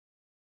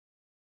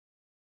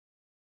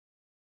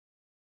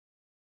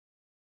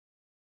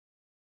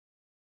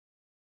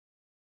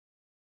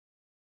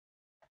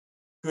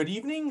Good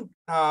evening.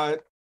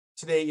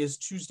 Today is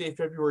Tuesday,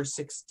 February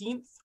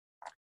 16th,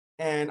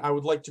 and I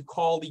would like to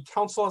call the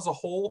Council as a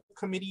Whole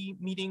Committee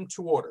meeting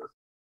to order.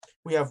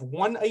 We have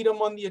one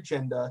item on the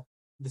agenda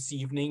this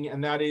evening,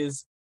 and that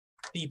is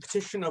the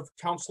petition of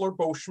Councillor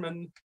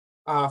Boschman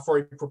for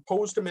a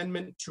proposed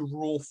amendment to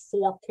Rule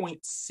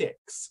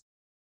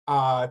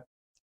 4.6.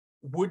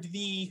 Would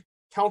the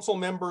council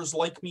members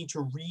like me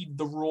to read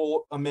the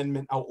rule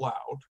amendment out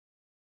loud?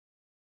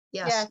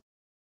 Yes.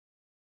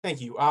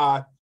 Thank you.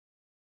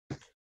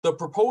 The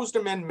proposed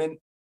amendment,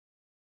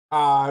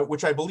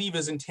 which I believe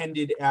is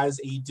intended as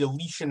a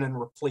deletion and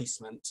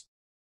replacement,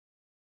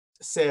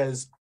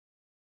 says,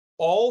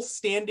 all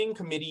standing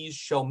committees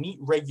shall meet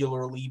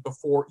regularly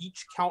before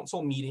each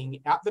council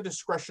meeting at the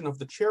discretion of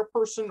the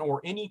chairperson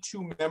or any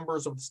two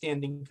members of the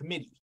standing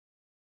committee.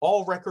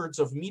 All records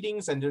of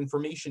meetings and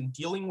information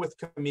dealing with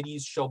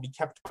committees shall be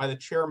kept by the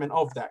chairman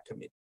of that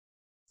committee.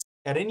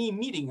 At any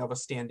meeting of a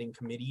standing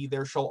committee,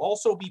 there shall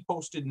also be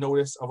posted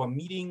notice of a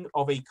meeting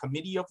of a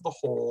committee of the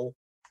whole,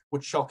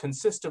 which shall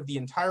consist of the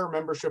entire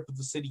membership of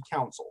the city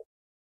council.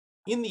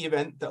 In the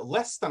event that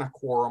less than a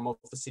quorum of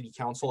the city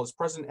council is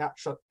present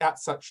at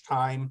such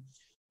time,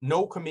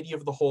 no committee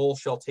of the whole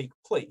shall take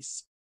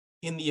place.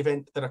 In the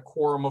event that a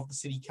quorum of the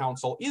city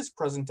council is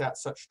present at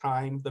such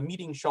time, the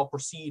meeting shall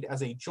proceed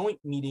as a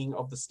joint meeting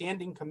of the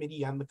standing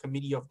committee and the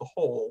committee of the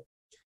whole,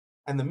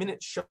 and the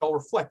minutes shall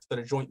reflect that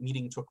a joint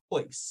meeting took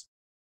place.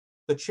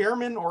 The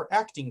chairman or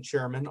acting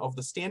chairman of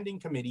the standing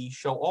committee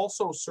shall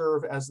also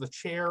serve as the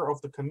chair of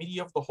the committee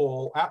of the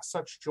whole at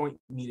such joint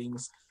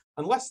meetings,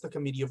 unless the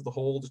committee of the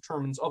whole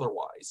determines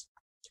otherwise.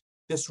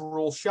 This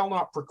rule shall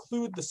not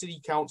preclude the city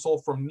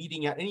council from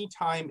meeting at any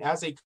time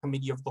as a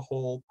committee of the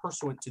whole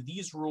pursuant to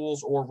these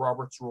rules or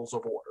Robert's Rules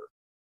of Order.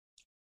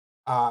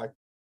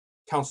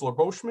 Councillor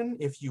Boschman,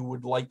 if you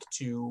would like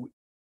to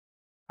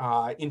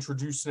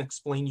introduce and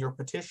explain your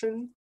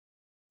petition,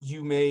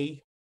 you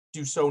may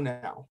do so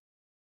now.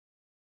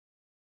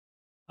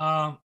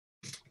 I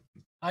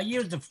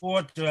use the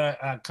floor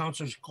to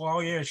Councilor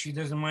Squalia. She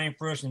doesn't mind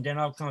first, and then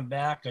I'll come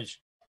back, because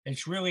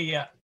it's really,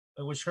 it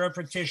was her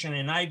petition,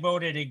 and I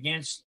voted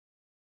against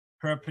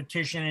her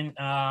petition in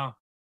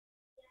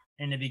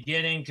the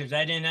beginning because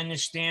I didn't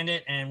understand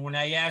it. And when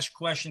I asked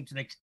questions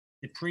to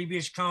the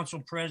previous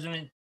council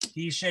president,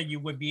 he said you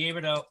would be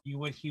able to,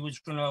 he was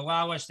going to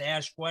allow us to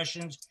ask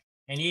questions.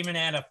 And even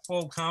at a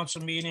full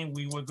council meeting,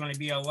 we were going to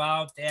be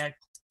allowed to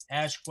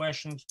ask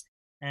questions.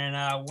 And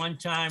one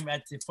time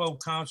at the full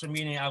council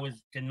meeting, I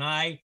was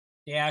denied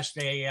to ask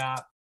a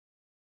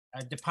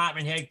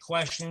department head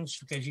questions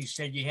because he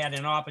said you had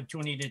an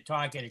opportunity to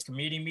talk at a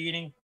committee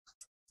meeting.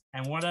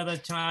 And one other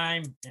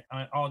time,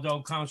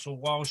 although Council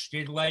Walsh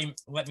did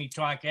let me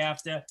talk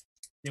after,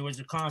 there was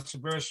a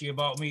controversy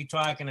about me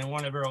talking in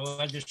one of her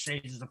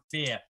legislators'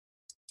 affair.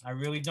 I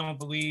really don't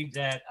believe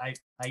that. I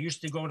used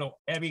to go to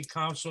every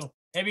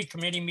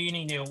committee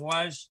meeting there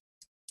was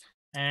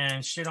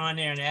and sit on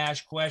there and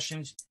ask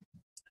questions.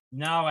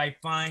 Now I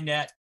find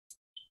that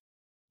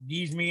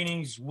these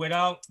meetings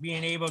without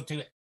being able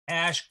to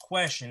ask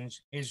questions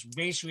is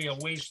basically a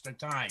waste of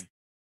time.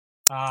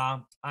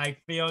 I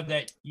feel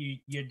that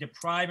you're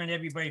depriving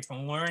everybody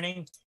from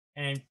learning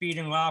and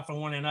feeding off of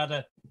one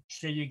another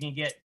so you can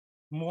get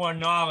more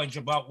knowledge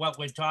about what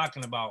we're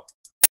talking about.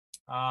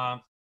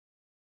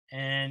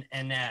 And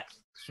that.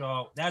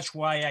 So that's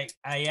why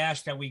I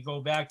asked that we go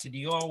back to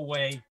the old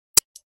way.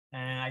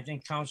 And I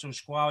think Councilor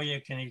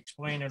Squalia can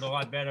explain it a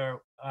lot better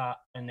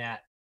than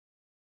that.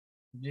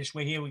 This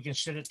way here, we can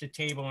sit at the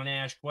table and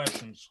ask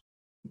questions.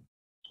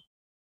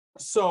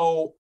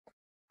 So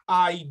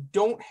I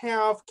don't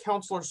have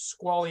Councilor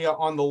Squalia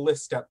on the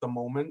list at the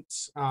moment.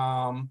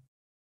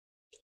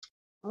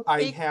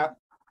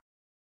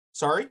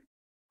 Sorry?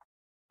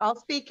 I'll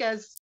speak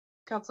as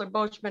Councilor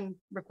Boschman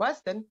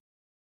requested.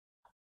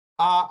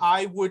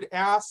 I would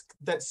ask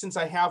that since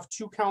I have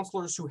two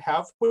councilors who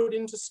have put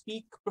in to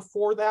speak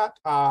before that,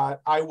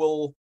 I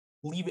will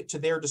leave it to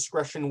their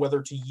discretion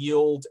whether to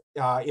yield.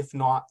 If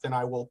not, then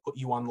I will put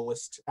you on the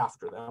list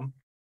after them.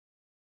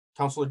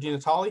 Councilor Di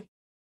Natale?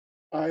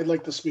 I'd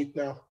like to speak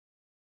now.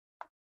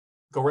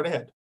 Go right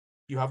ahead.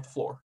 You have the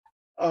floor.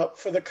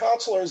 For the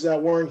councilors that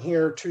weren't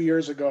here 2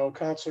 years ago,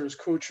 Councilors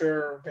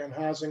Kuchar, Van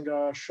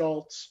Hazinga,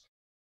 Schultz,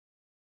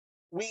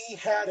 we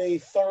had a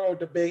thorough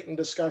debate and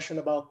discussion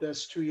about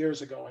this 2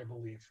 years ago, I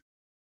believe.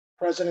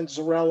 President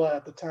Zarella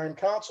at the time,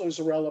 Councilor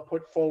Zarella,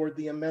 put forward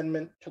the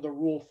amendment to the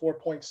Rule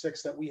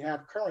 4.6 that we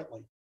have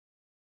currently.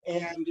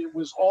 And it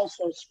was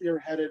also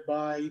spearheaded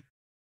by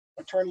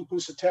Attorney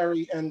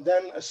Pusateri and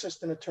then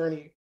Assistant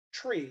Attorney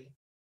Tree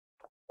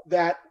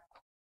that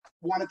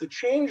wanted to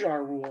change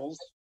our rules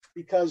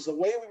because the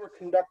way we were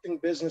conducting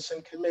business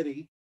in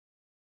committee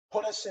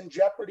put us in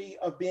jeopardy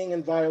of being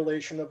in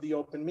violation of the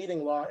open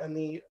meeting law. And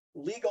the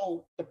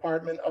legal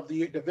department of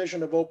the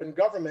Division of Open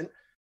Government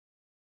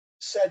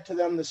said to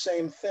them the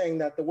same thing,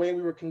 that the way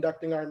we were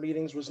conducting our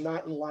meetings was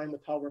not in line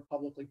with how we're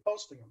publicly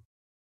posting them.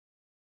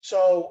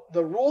 So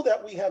the rule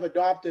that we have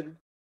adopted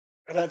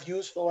and I've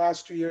used for the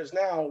last 2 years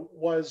now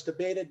was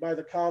debated by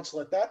the council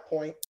at that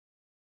point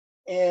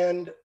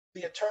And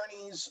the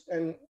attorneys,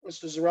 and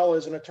Mr. Zarella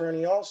is an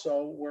attorney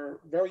also, were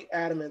very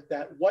adamant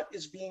that what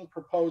is being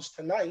proposed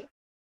tonight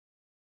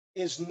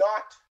is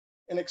not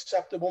an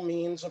acceptable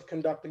means of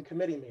conducting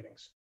committee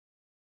meetings.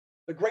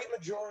 The great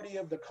majority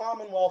of the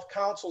Commonwealth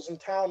councils and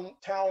town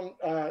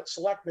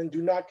selectmen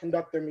do not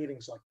conduct their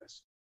meetings like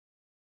this.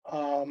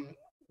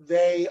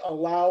 They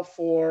allow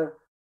for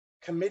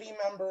committee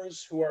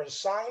members who are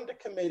assigned to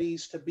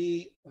committees to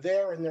be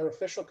there in their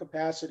official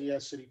capacity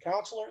as city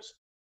councilors,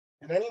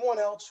 and anyone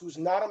else who's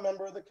not a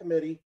member of the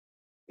committee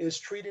is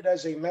treated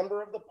as a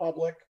member of the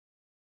public,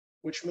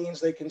 which means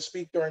they can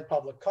speak during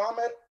public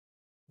comment,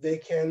 they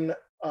can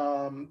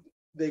attend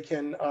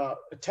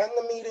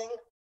the meeting,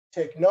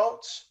 take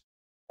notes.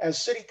 As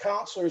city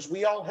councilors,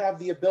 we all have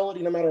the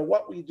ability, no matter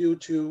what we do,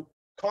 to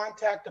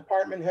contact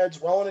department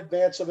heads well in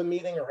advance of a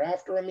meeting or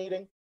after a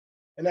meeting.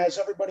 And as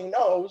everybody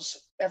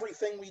knows,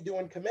 everything we do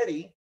in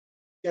committee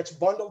gets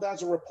bundled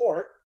as a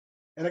report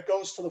and it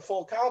goes to the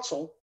full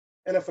council.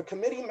 And if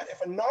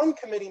a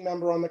non-committee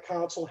member on the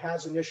council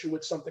has an issue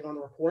with something on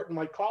the report, and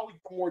my colleague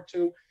from Ward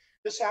 2,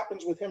 this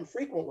happens with him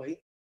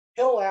frequently,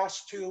 he'll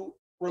ask to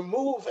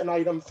remove an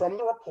item from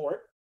the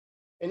report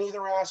and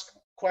either ask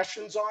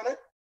questions on it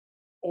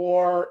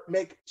or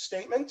make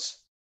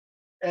statements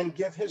and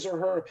give his or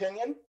her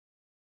opinion.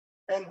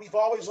 And we've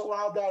always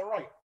allowed that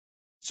right.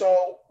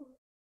 So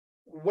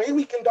the way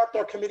we conduct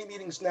our committee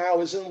meetings now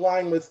is in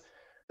line with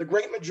the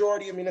great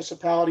majority of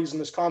municipalities in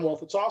this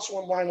Commonwealth. It's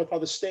also in line with how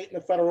the state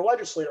and the federal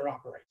legislature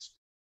operates.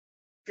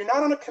 If you're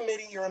not on a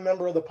committee, you're a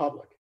member of the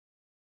public.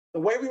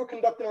 The way we were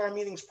conducting our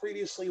meetings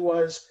previously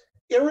was,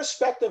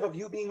 irrespective of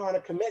you being on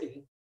a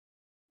committee,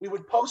 we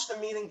would post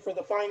a meeting for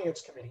the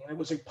Finance Committee, and it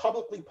was a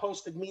publicly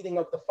posted meeting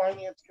of the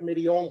Finance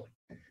Committee only.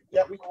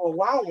 Yet we were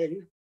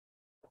allowing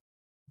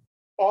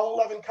all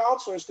 11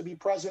 councilors to be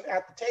present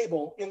at the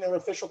table in their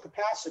official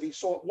capacity,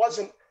 so it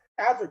wasn't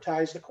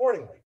advertised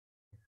accordingly.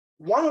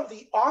 One of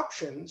the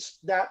options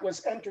that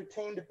was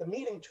entertained at the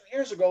meeting 2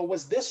 years ago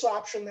was this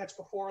option that's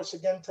before us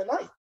again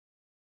tonight,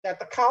 that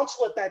the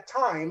council at that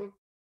time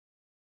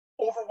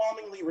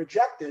overwhelmingly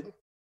rejected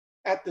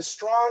at the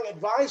strong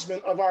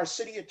advisement of our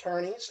city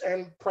attorneys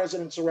and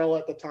President Zarella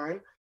at the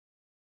time,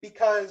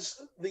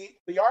 because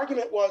the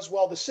argument was,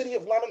 well, the city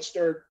of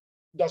Leominster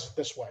does it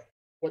this way.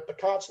 What the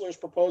councilor is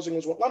proposing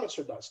is what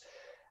Leominster does.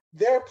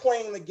 They're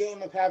playing the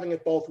game of having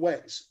it both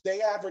ways.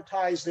 They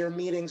advertise their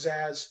meetings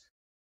as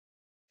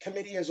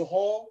committee as a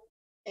whole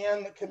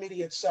and the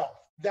committee itself.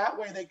 That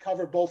way they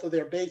cover both of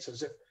their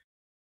bases. If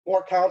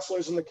more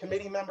councilors and the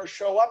committee members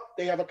show up,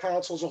 they have a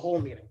council as a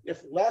whole meeting.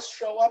 If less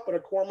show up but a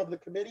quorum of the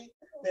committee,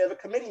 they have a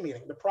committee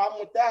meeting. The problem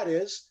with that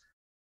is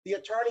the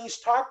attorneys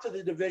talked to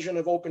the Division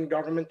of Open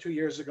Government 2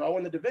 years ago,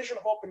 and the Division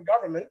of Open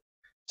Government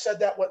said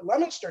that what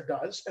Leominster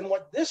does and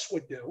what this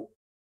would do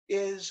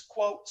is,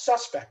 quote,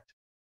 suspect.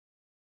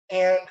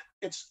 And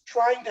it's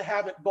trying to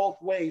have it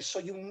both ways. So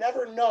you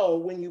never know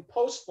when you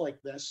post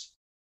like this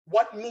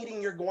what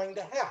meeting you're going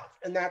to have.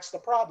 And that's the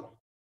problem.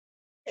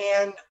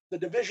 And the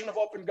Division of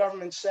Open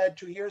Government said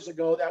 2 years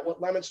ago that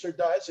what Leominster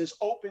does is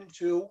open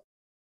to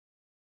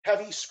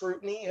heavy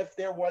scrutiny if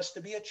there was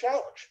to be a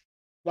challenge.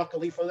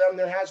 Luckily for them,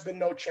 there has been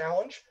no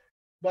challenge.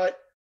 But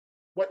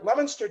what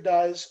Leominster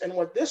does and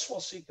what this will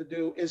seek to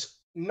do is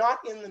not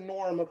in the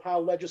norm of how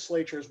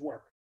legislatures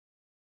work.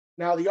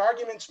 Now, the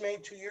arguments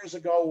made 2 years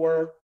ago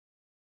were,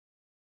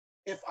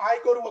 if I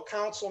go to a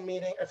council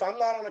meeting, if I'm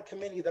not on a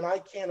committee, then I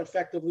can't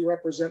effectively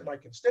represent my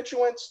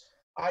constituents.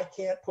 I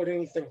can't put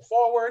anything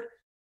forward.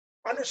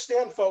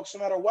 Understand, folks,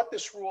 no matter what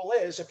this rule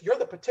is, if you're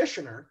the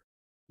petitioner,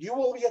 you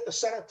will be at the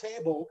center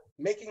table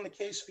making the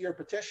case for your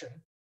petition,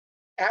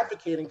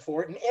 advocating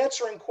for it, and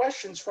answering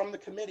questions from the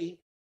committee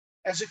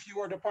as if you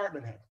were a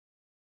department head.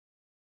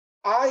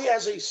 I,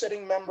 as a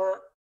sitting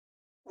member,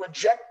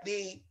 reject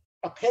the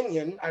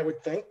opinion, I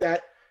would think,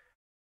 that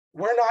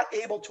we're not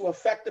able to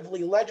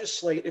effectively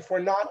legislate if we're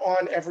not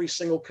on every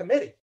single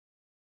committee.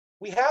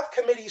 We have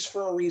committees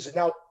for a reason.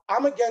 Now,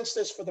 I'm against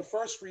this for the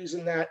first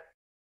reason that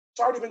it's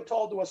already been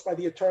told to us by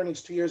the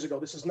attorneys 2 years ago.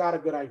 This is not a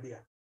good idea.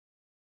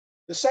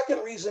 The second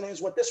reason is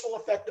what this will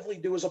effectively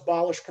do is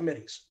abolish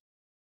committees.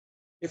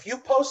 If you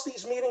post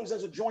these meetings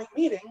as a joint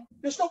meeting,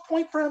 there's no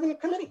point for having a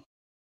committee.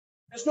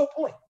 There's no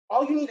point.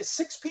 All you need is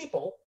 6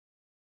 people,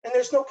 and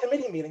there's no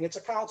committee meeting. It's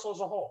a council as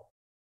a whole.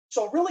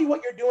 So really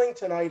what you're doing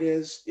tonight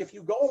is, if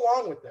you go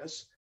along with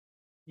this,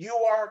 you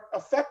are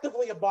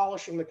effectively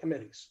abolishing the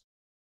committees.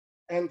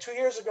 And 2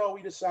 years ago,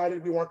 we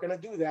decided we weren't going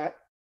to do that,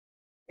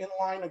 in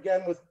line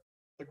again with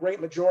the great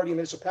majority of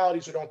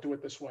municipalities who don't do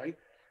it this way.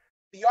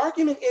 The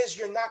argument is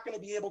you're not going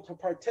to be able to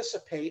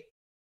participate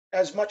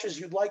as much as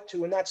you'd like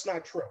to, and that's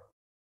not true.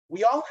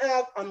 We all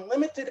have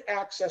unlimited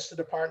access to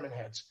department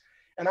heads.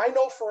 And I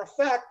know for a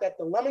fact that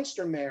the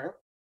Leominster mayor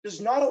does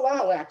not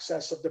allow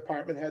access of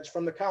department heads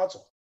from the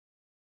council.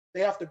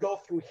 They have to go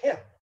through him.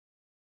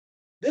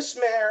 This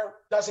mayor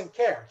doesn't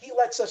care. He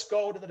lets us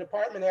go to the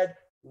department head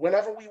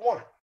whenever we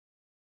want.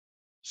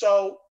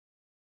 So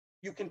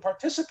you can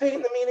participate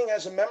in the meeting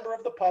as a member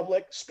of the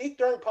public, speak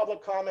during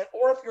public comment,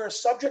 or if you're a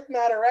subject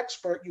matter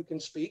expert, you can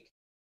speak.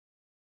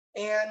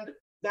 And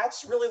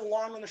that's really the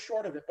long and the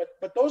short of it.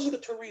 But those are the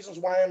two reasons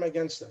why I'm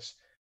against this.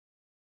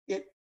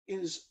 It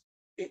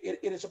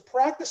is a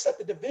practice that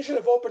the Division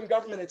of Open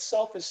Government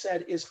itself has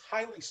said is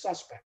highly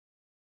suspect.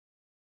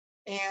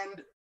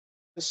 And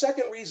the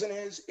second reason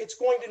is it's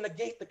going to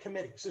negate the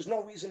committees. There's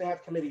no reason to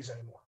have committees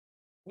anymore.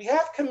 We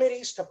have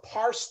committees to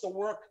parse the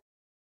work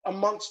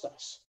amongst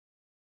us.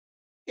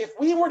 If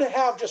we were to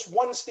have just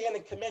one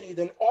standing committee,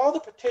 then all the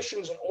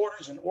petitions and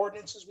orders and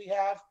ordinances we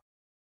have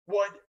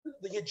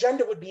the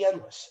agenda would be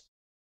endless.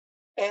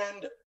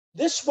 And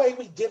this way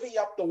we divvy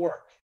up the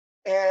work.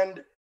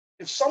 And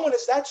if someone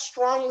is that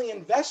strongly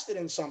invested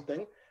in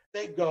something,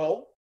 they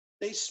go,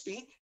 they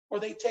speak, or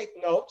they take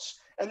notes.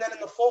 And then in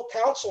the full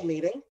council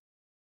meeting,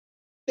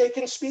 they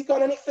can speak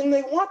on anything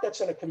they want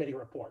that's in a committee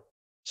report.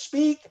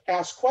 Speak,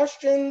 ask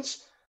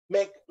questions,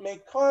 make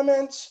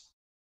comments.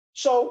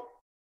 So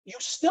you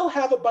still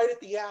have a bite at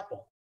the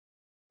apple,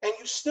 and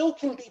you still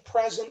can be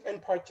present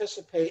and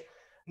participate,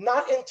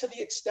 not into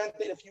the extent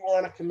that if you were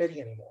on a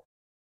committee anymore.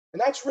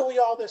 And that's really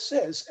all this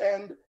is.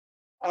 And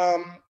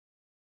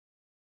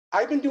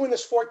I've been doing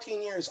this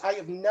 14 years. I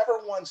have never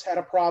once had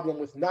a problem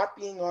with not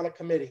being on a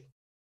committee.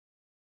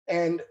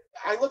 And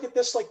I look at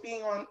this like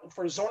being on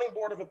for zoning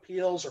board of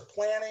appeals or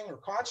planning or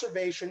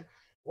conservation.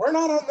 We're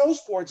not on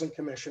those boards and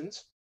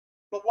commissions,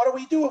 but what do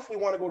we do if we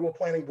want to go to a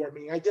planning board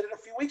meeting? I did it a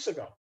few weeks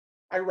ago.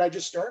 I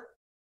register,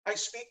 I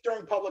speak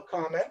during public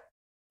comment,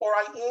 or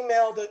I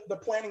email the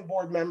planning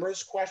board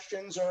members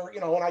questions, or,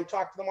 and I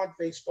talk to them on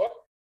Facebook.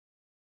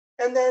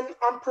 And then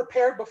I'm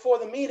prepared before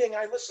the meeting.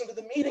 I listen to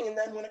the meeting. And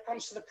then when it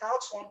comes to the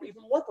council, I'm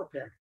even more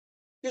prepared.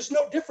 There's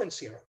no difference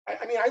here.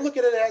 I mean, I look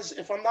at it as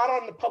if I'm not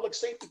on the public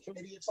safety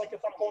committee, it's like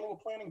if I'm going to a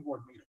planning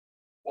board meeting.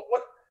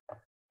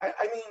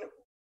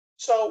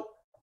 So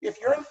if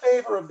you're in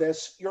favor of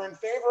this, you're in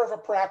favor of a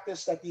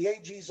practice that the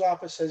AG's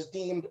office has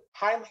deemed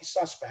highly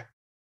suspect,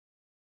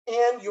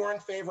 and you're in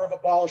favor of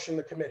abolishing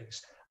the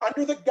committees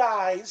under the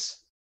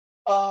guise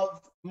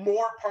of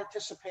more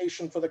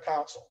participation for the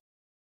council,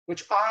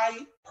 which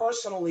I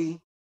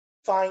personally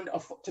find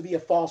to be a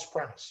false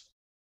premise.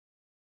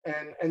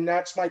 And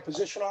that's my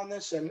position on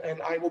this, and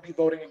I will be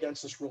voting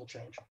against this rule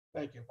change.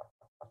 Thank you.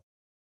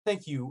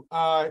 Thank you.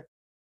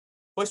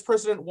 Vice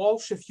President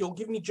Walsh, if you'll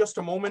give me just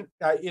a moment,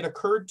 it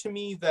occurred to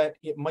me that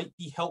it might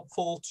be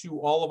helpful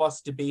to all of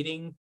us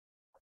debating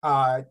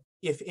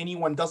if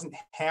anyone doesn't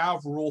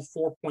have Rule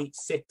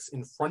 4.6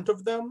 in front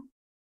of them.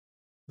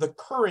 The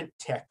current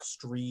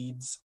text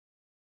reads,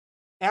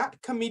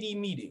 "At committee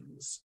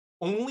meetings,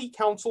 only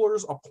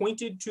councilors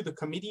appointed to the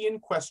committee in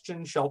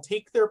question shall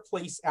take their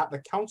place at the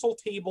council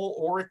table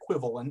or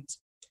equivalent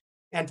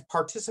and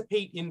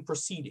participate in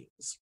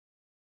proceedings.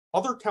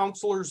 Other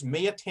councilors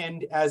may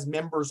attend as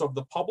members of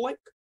the public,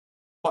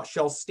 but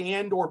shall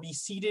stand or be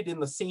seated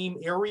in the same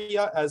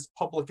area as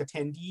public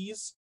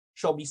attendees,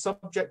 shall be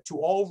subject to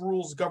all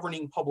rules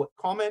governing public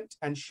comment,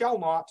 and shall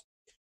not,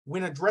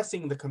 when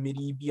addressing the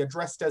committee, be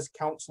addressed as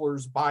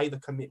councilors by the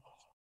committee."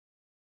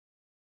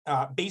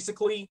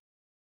 Basically,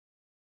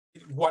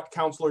 what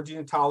Councilor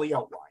DiNatale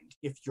outlined.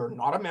 If you're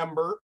not a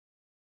member,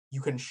 you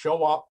can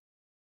show up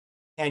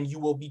and you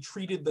will be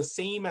treated the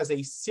same as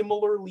a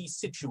similarly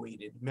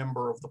situated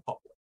member of the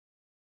public.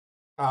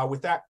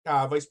 With that,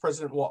 Vice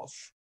President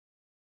Walsh.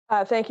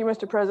 Thank you,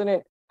 Mr.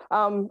 President.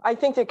 I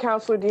think that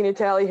Councilor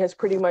DiNatale has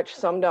pretty much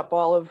summed up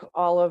all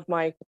of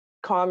my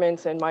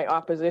comments and my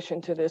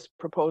opposition to this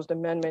proposed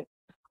amendment.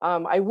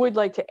 I would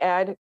like to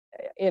add,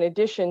 in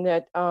addition,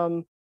 that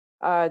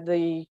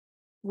the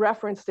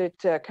reference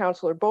that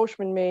Councilor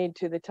Boschman made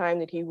to the time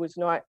that he was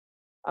not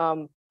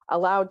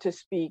allowed to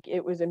speak,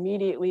 it was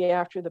immediately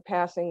after the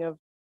passing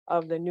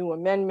of the new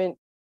amendment,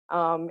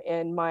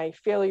 and my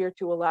failure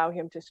to allow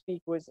him to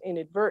speak was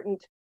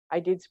inadvertent. I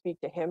did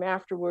speak to him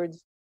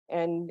afterwards,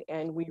 and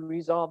we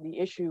resolved the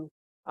issue,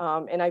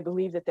 and I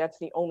believe that that's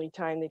the only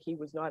time that he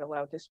was not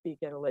allowed to speak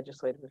at a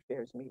legislative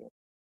affairs meeting.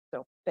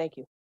 So thank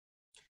you.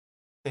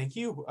 Thank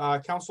you.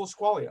 Councilor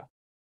Squalia.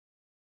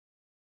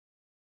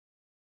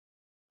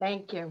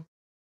 Thank you.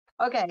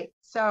 Okay,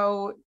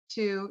 so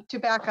to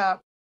back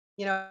up,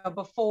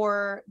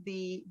 before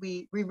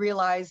we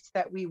realized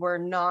that we were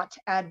not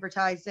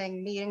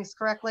advertising meetings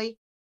correctly,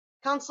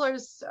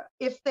 councilors,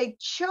 if they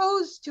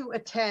chose to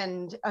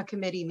attend a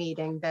committee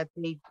meeting that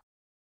they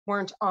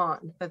weren't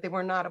on, that they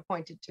were not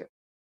appointed to,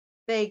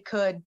 they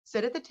could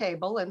sit at the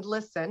table and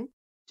listen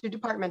to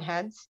department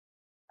heads,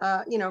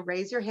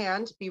 raise your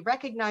hand, be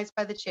recognized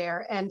by the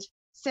chair, and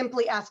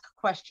simply ask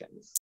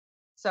questions.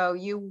 So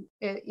in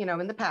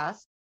the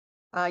past,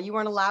 you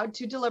weren't allowed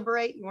to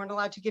deliberate, you weren't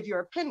allowed to give your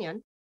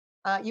opinion,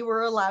 you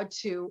were allowed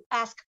to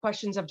ask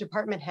questions of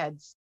department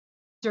heads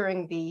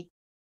during the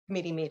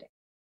committee meeting.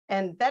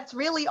 And that's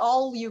really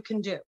all you can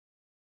do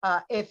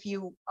if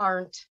you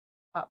aren't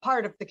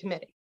part of the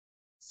committee.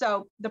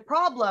 So the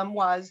problem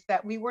was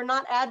that we were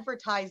not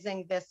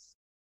advertising this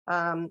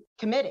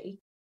committee,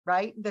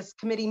 right? This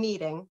committee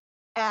meeting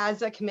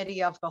as a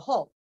committee of the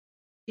whole,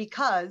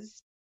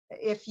 because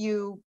if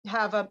you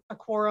have a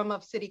quorum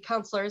of city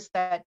councilors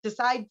that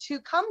decide to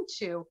come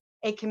to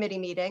a committee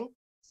meeting,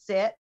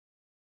 sit,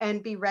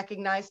 and be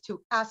recognized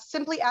to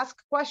simply ask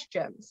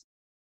questions,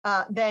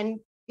 then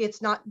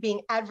it's not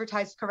being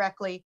advertised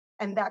correctly,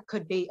 and that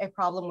could be a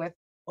problem with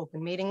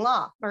open meeting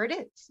law, or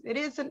it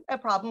is a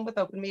problem with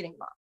open meeting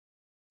law.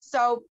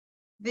 So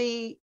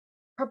the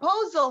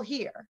proposal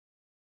here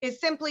is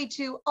simply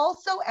to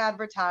also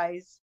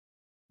advertise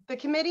the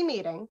committee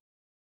meeting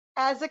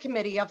as a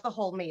committee of the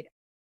whole meeting.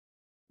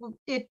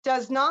 It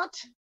does not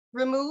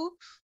remove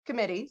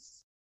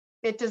committees.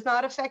 It does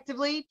not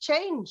effectively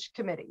change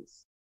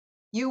committees.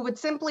 You would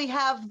simply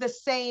have the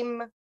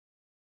same,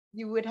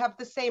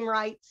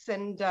 rights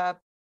and the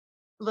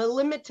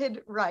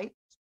limited rights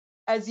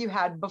as you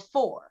had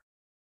before.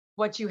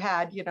 What you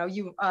had,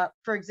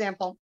 for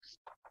example,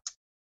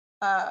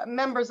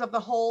 members of the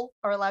whole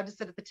are allowed to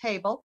sit at the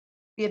table,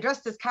 be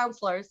addressed as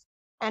counselors,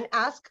 and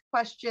ask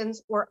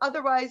questions or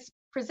otherwise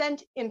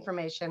present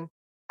information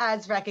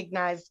as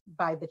recognized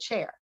by the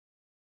chair.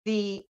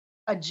 The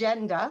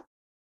agenda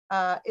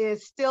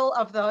is still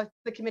of the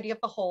committee of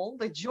the whole.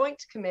 The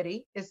joint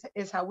committee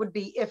is how it would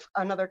be if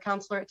another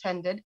counselor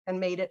attended and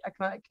made it a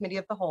committee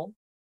of the whole.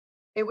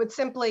 It would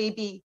simply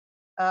be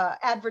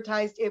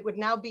advertised. It would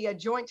now be a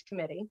joint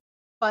committee,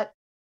 but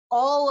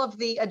all of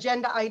the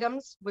agenda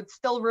items would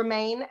still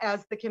remain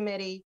as the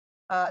committee,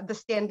 the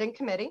standing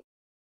committee,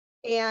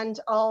 and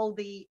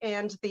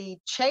the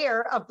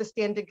chair of the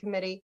standing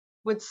committee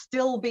would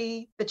still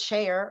be the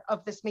chair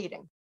of this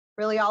meeting.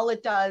 Really, all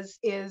it does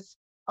is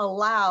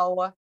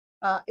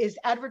is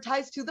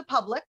advertise to the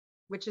public,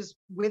 which is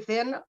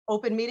within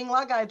open meeting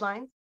law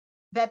guidelines,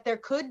 that there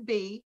could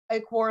be a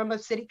quorum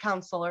of city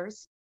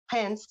councilors,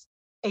 hence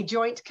a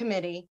joint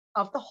committee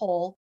of the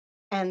whole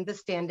and the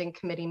standing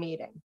committee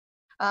meeting.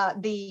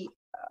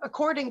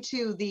 According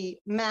to the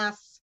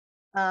Mass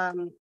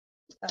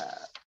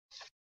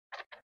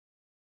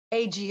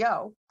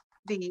AGO,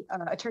 the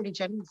Attorney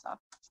General's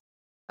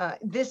office,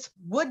 this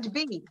would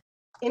be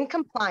in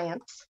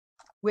compliance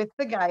with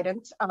the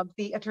guidance of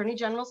the Attorney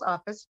General's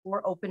office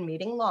for open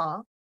meeting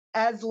law,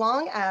 as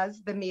long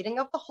as the meeting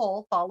of the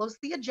whole follows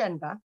the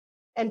agenda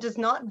and does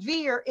not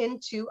veer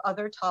into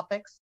other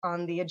topics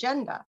on the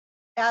agenda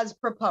as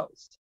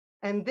proposed.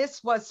 And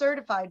this was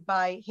certified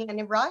by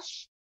Hanny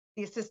Rush,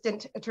 the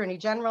Assistant Attorney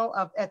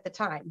General at the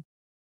time.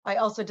 I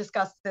also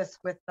discussed this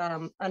with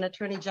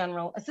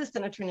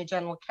Assistant Attorney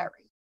General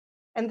Kerry.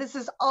 And this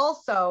is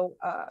also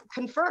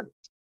confirmed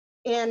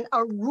in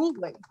a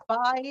ruling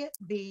by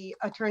the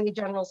Attorney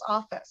General's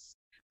office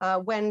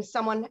when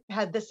someone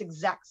had this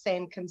exact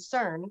same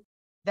concern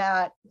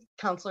that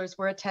councilors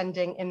were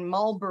attending in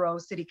Marlborough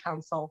City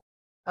Council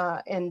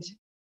and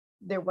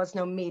there was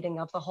no meeting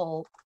of the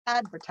whole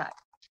advertised.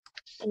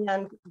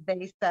 And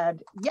they said,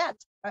 yes,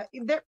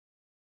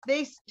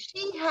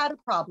 she had a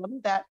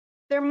problem that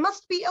there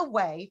must be a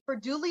way for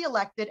duly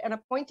elected and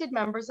appointed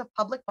members of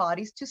public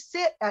bodies to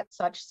sit at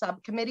such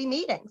subcommittee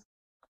meetings,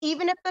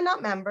 even if they're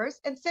not members,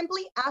 and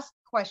simply ask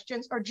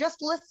questions or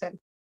just listen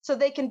so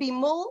they can be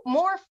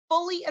more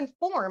fully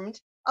informed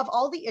of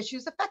all the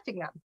issues affecting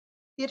them.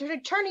 The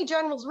Attorney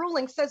General's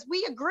ruling says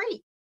we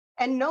agree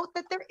and note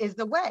that there is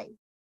a way.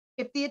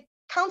 If the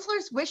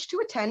councilors wish to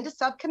attend a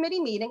subcommittee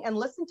meeting and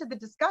listen to the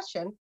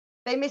discussion,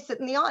 they may sit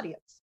in the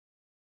audience.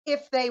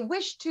 If they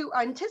wish to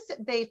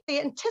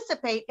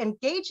anticipate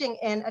engaging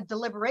in a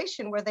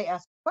deliberation where they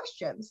ask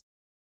questions,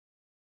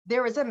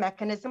 there is a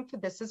mechanism for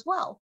this as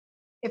well.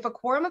 If a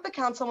quorum of the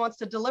council wants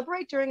to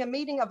deliberate during a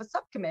meeting of a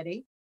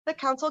subcommittee, the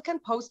council can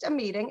post a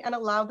meeting and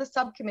allow the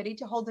subcommittee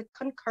to hold a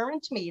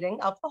concurrent meeting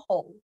of the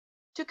whole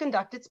to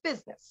conduct its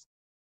business.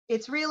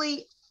 It's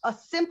really a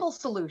simple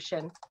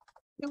solution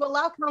to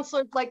allow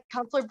councilors like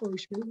Councilor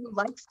Bushman, who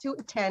likes to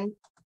attend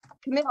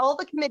all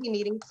the committee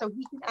meetings so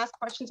he can ask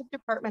questions of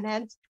department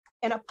heads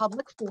in a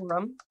public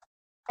forum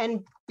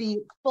and be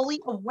fully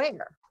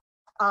aware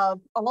of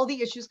all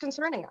the issues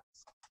concerning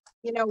us.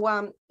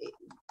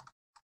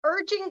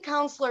 Urging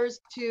councilors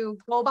to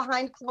go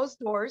behind closed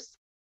doors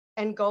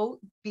and go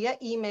via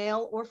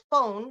email or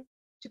phone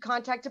to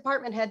contact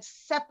department heads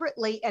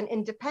separately and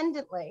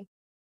independently,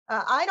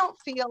 I don't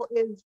feel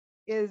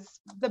is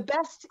the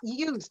best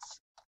use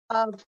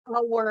of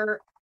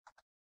our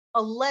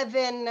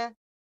 11,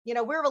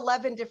 we're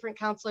 11 different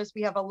counselors.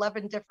 We have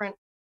 11 different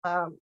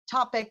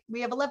topics.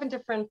 We have 11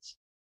 different,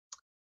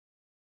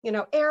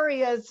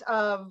 areas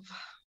of,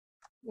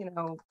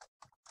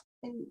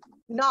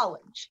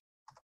 knowledge,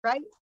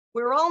 right?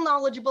 We're all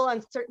knowledgeable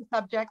on certain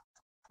subjects.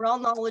 We're all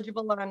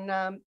knowledgeable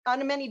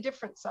on many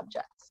different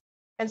subjects.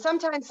 And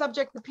sometimes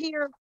subjects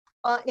appear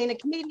in a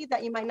committee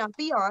that you might not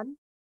be on,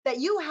 that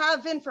you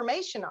have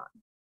information on,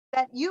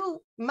 that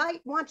you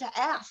might want to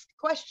ask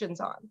questions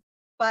on.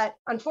 But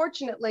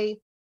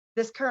unfortunately,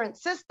 this current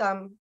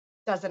system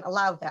doesn't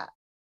allow that.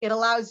 It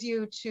allows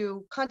you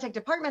to contact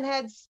department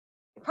heads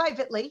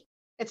privately.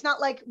 It's not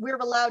like we're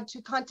allowed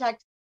to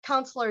contact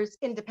counselors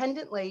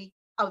independently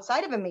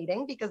outside of a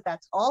meeting, because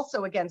that's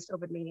also against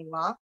open meeting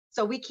law.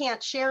 So we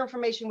can't share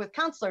information with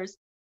counselors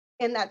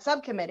in that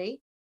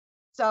subcommittee.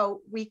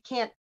 So we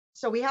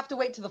have to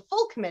wait to the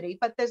full committee,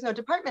 but there's no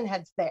department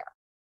heads there.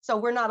 So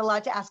we're not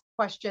allowed to ask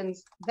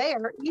questions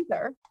there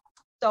either.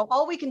 So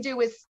all we can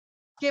do is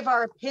give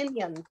our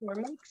opinions or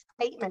make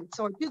statements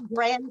or do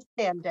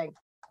grandstanding.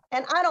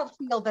 And I don't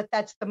feel that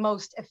that's the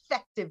most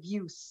effective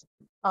use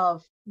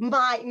of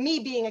me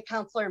being a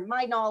counselor,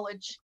 my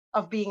knowledge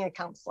of being a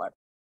counselor.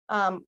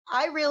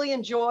 I really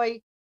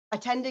enjoy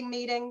attending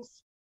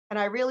meetings, and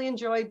I really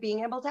enjoy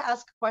being able to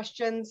ask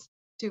questions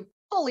to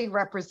fully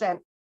represent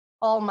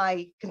all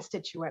my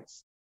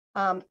constituents.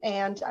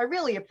 And I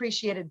really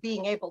appreciated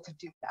being able to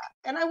do that.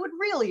 And I would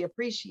really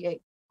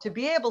appreciate to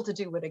be able to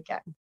do it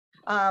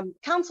again.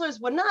 Counselors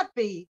would not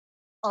be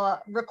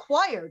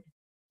required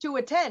to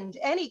attend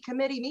any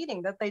committee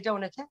meeting that they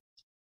don't attend,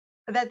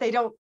 that they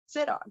don't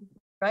sit on,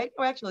 right?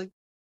 Well, actually,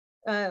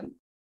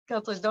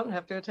 counselors don't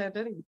have to attend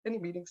any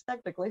meetings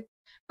technically,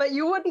 but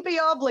you wouldn't be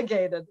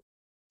obligated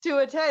to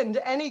attend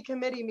any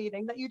committee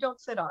meeting that you don't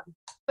sit on.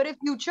 But if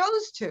you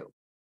chose to,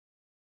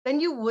 then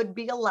you would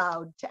be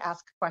allowed to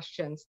ask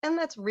questions. And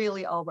that's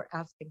really all we're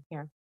asking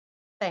here.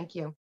 Thank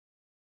you.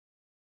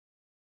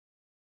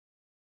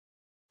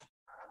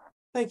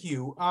 Thank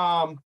you.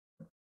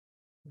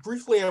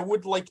 Briefly, I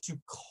would like to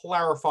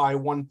clarify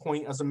one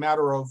point as a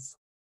matter of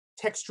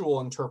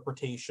textual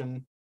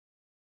interpretation.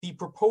 The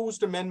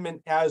proposed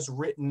amendment as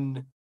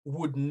written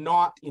would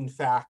not, in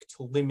fact,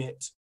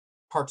 limit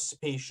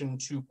participation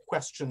to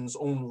questions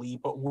only,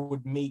 but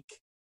would make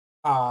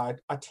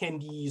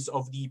attendees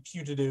of the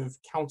putative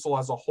council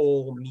as a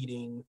whole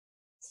meeting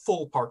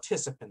full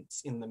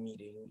participants in the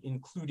meeting,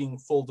 including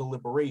full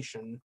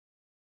deliberation,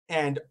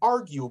 and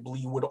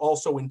arguably would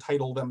also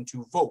entitle them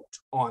to vote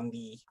on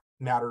the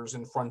matters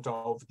in front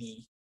of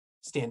the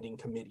standing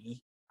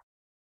committee.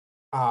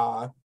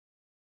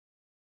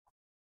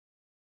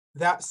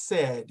 That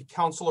said,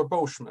 Councillor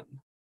Boschman.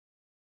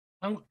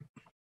 I'm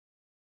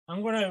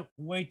going to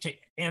wait to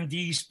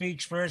MD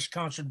speaks first,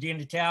 Councillor Di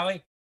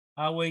Natale.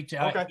 I'll wait to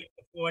give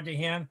the floor to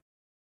him,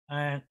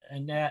 and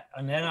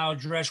then I'll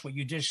address what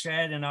you just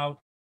said, and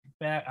I'll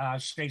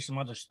say some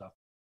other stuff.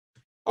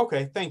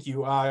 Okay, thank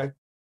you.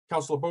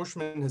 Councillor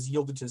Boschman has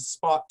yielded his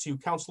spot to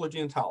Councillor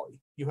Di Natale.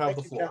 You have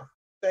the floor.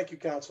 Thank you,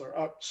 Councillor.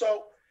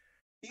 So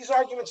these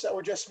arguments that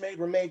were just made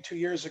were made 2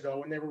 years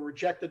ago, and they were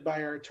rejected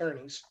by our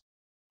attorneys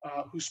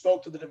who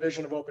spoke to the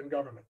Division of Open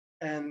Government.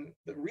 And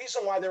the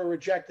reason why they were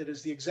rejected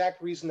is the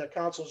exact reason that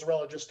Councilor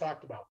Zarella just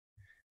talked about.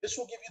 This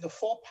will give you the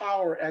full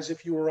power as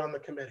if you were on the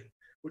committee,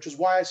 which is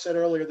why I said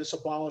earlier this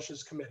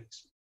abolishes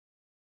committees.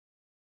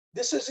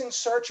 This is in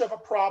search of a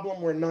problem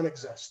where none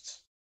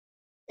exists.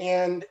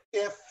 And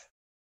if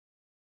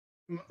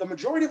the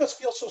majority of us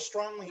feel so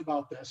strongly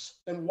about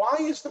this, then why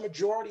is the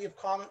majority of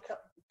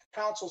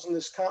councils in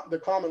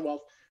the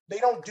Commonwealth, they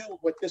don't do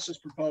what this is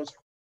proposing?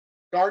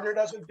 Gardner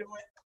doesn't do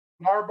it.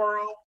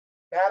 Marlborough,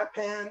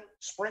 Mattapan,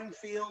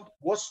 Springfield,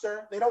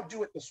 Worcester, they don't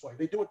do it this way.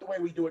 They do it the way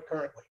we do it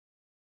currently.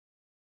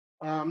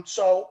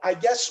 So I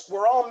guess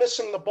we're all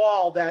missing the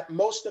ball that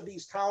most of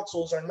these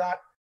councils are not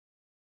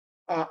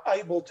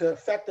able to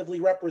effectively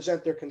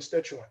represent their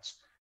constituents.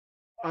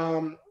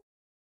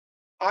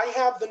 I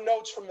have the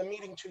notes from the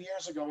meeting 2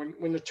 years ago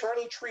when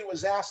Attorney Tree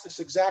was asked this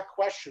exact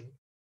question.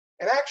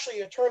 And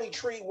actually Attorney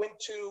Tree went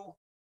to,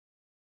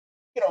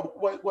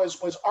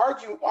 was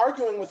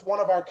arguing with one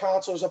of our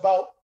councilors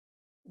about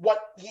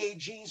what the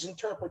AG's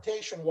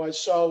interpretation was.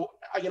 So,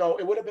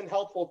 it would have been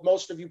helpful if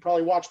most of you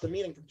probably watched the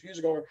meeting from 2 years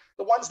ago, or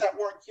the ones that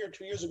weren't here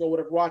 2 years ago would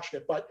have watched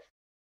it. But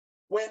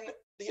when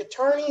the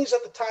attorneys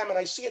at the time, and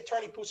I see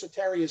Attorney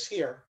Pusateri is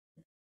here,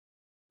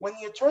 when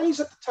the attorneys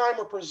at the time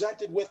were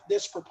presented with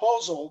this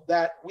proposal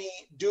that we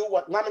do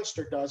what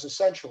Leominster does,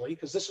 essentially,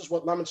 because this is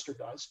what Leominster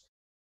does,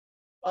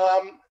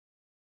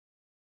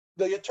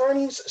 the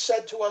attorneys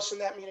said to us in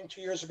that meeting 2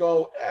 years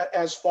ago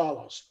as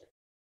follows.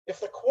 If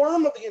the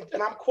quorum of the,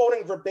 and I'm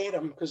quoting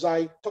verbatim because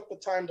I took the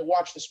time to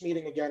watch this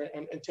meeting again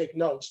and take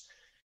notes.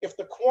 If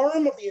the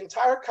quorum of the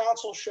entire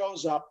council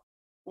shows up,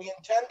 we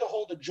intend to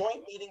hold a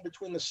joint meeting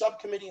between the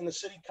subcommittee and the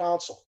city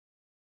council.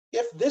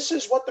 If this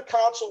is what the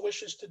council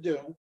wishes to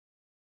do,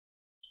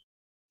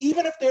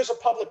 even if there's a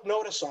public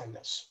notice on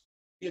this,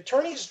 the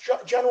Attorney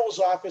General's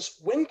office,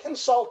 when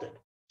consulted,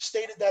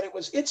 stated that it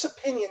was its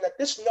opinion that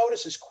this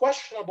notice is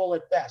questionable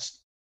at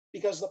best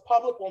because the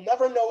public will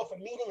never know if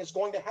a meeting is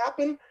going to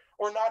happen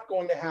or not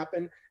going to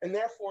happen, and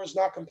therefore is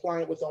not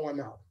compliant with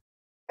OML.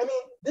 I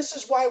mean, this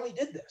is why we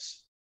did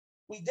this.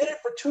 We did it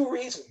for two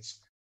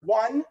reasons.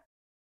 One,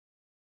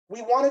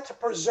 we wanted to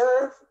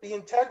preserve the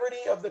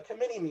integrity of the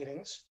committee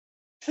meetings.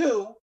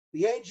 Two,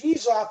 the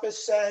AG's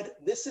office said,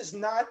 this is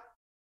not,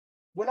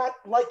 we're not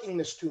liking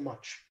this too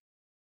much.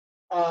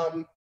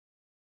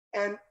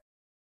 And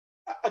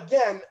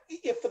again,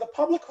 if for the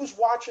public who's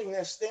watching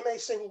this, they may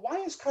say, well, why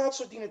is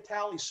Councilor Di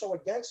Natale so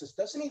against this?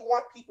 Doesn't he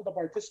want people to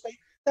participate?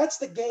 That's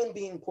the game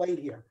being played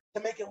here,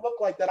 to make it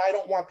look like that I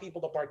don't want people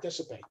to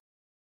participate.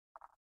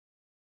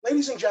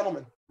 Ladies and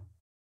gentlemen,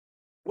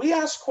 we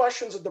ask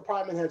questions of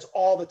department heads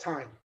all the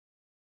time,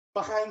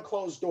 behind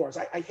closed doors.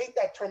 I hate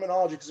that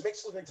terminology because it makes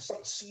it look like there's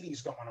something seedy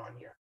going on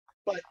here.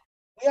 But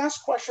we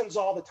ask questions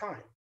all the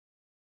time.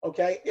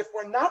 Okay, if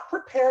we're not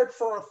prepared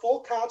for a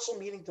full council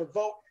meeting to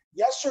vote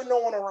yes or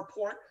no on a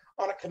report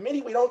on a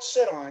committee we don't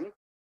sit on,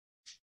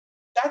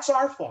 that's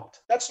our fault.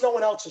 That's no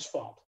one else's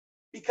fault.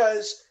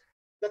 Because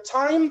the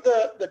time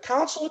the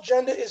council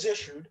agenda is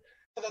issued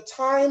to the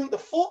time the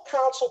full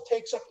council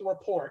takes up the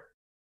report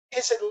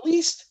is at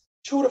least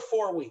 2 to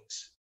 4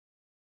 weeks.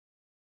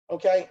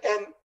 Okay,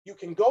 and you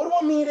can go to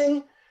a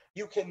meeting,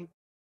 you can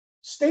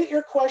state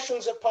your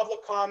questions at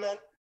public comment,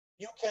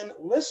 you can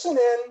listen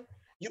in,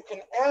 you can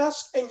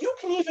ask, and you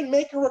can even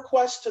make a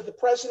request to the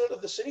president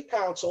of the city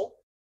council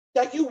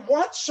that you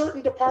want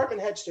certain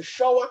department heads to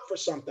show up for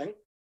something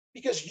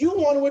because you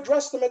want to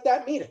address them at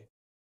that meeting.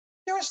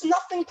 There is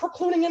nothing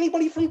precluding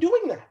anybody from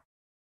doing that.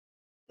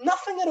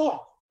 Nothing at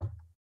all. And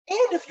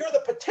if you're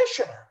the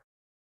petitioner,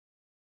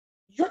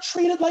 you're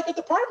treated like a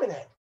department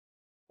head,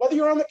 whether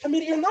you're on the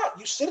committee or not.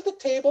 You sit at the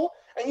table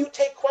and you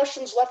take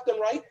questions left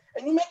and right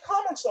and you make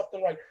comments left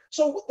and right.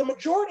 So the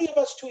majority of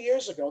us 2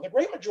 years ago, the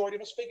great majority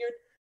of us figured,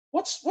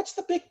 what's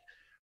the big,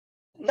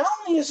 not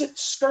only is it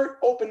skirt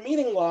open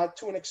meeting law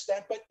to an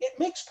extent, but it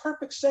makes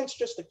perfect sense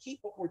just to keep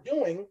what we're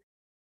doing.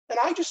 And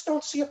I just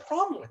don't see a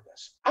problem with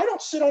this. I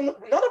don't sit on, none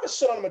of us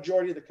sit on the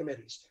majority of the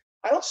committees.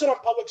 I don't sit on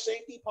public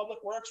safety, public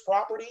works,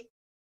 property.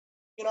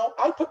 You know,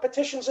 I put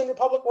petitions into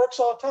public works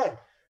all the time.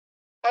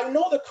 I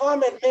know the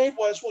comment made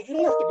was, well, you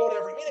don't have to go to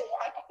every meeting.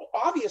 Well,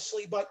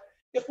 obviously, but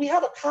if we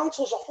have a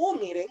council as a whole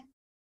meeting,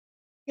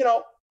 you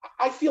know,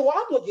 I feel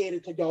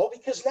obligated to go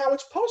because now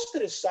it's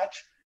posted as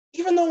such,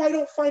 even though I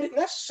don't find it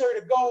necessary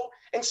to go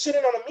and sit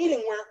in on a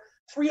meeting where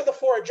 3 of the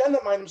 4 agenda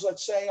items,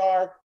 let's say,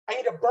 are, I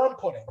need a berm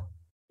putting.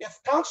 If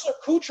Councilor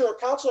Kuchar or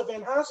Councilor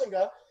Van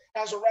Hazinga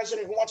has a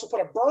resident who wants to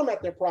put a berm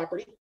at their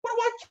property, what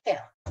do I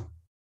care?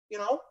 You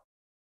know,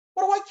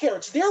 what do I care?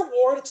 It's their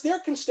ward, it's their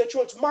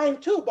constituents, mine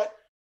too, but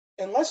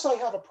unless I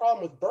have a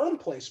problem with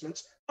berm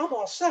placements, I'm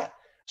all set.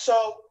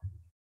 So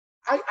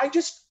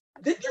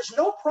there's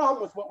no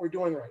problem with what we're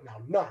doing right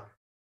now, none.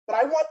 But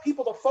I want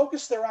people to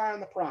focus their eye on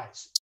the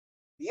prize.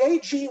 The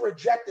AG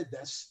rejected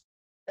this,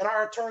 and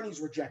our attorneys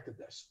rejected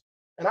this.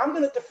 And I'm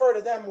going to defer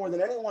to them more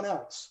than anyone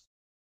else,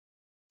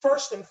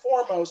 first and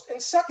foremost.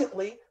 And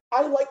secondly,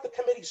 I like the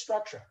committee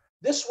structure.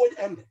 This would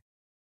end it.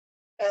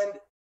 And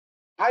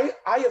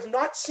I have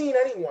not seen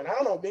anyone, I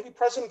don't know, maybe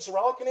President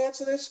Zarella can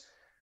answer this.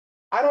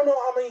 I don't know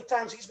how many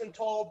times he's been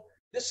told,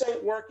 this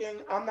ain't working,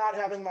 I'm not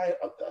having my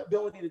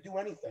ability to do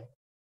anything.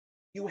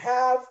 You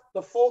have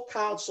the full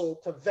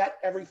council to vet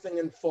everything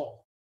in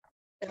full.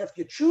 And if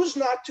you choose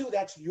not to,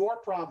 that's your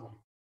problem.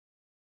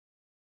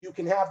 You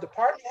can have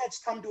department heads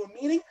come to a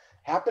meeting.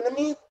 Happened to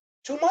me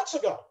 2 months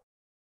ago.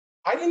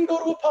 I didn't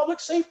go to a public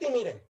safety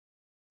meeting.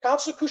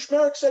 Councilor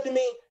Kuchmarek said to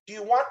me, do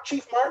you want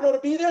Chief Martineau to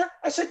be there?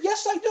 I said,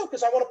 yes, I do,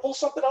 because I want to pull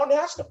something out and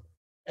ask him.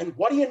 And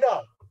what do you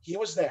know? He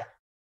was there.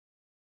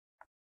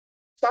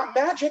 It's not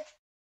magic.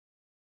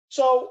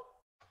 So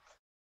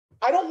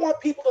I don't want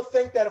people to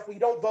think that if we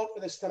don't vote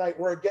for this tonight,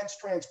 we're against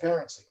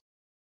transparency.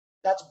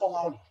 That's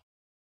baloney.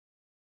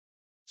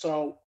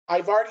 So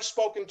I've already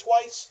spoken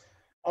twice.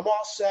 I'm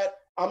all set.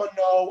 I'm a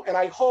no. And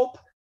I hope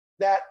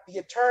that the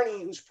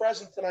attorney who's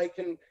present tonight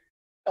can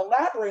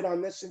elaborate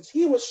on this since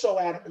he was so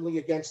adamantly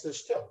against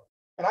this too.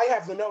 And I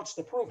have the notes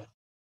to prove it.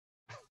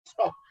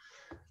 So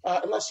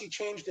unless he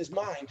changed his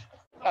mind.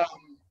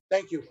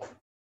 Thank you.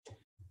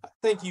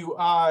 Thank you.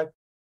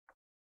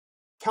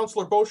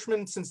 Councillor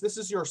Boschman, since this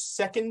is your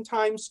second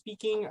time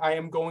speaking, I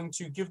am going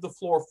to give the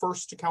floor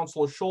first to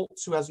Councillor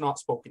Schultz, who has not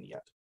spoken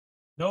yet.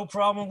 No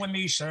problem with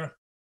me, sir.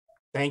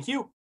 Thank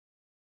you.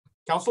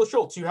 Councillor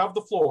Schultz, you have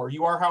the floor.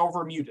 You are,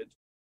 however, muted.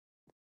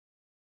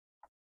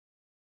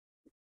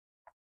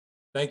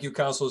 Thank you,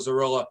 Councilor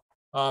Zarella.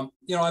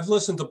 You know, I've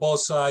listened to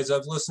both sides.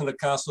 I've listened to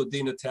Councilor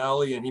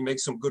DiNatale, and he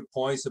makes some good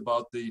points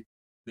about the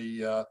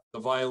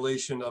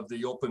violation of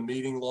the open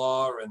meeting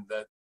law, and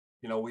that,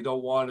 you know, we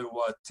don't want to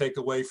take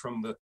away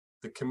from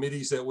the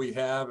committees that we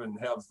have and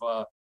have,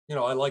 you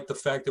know, I like the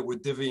fact that we're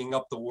divvying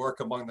up the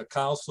work among the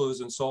councilors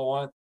and so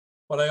on.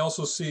 But I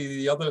also see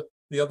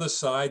the other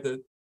side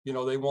that, you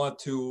know, they want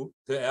to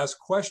ask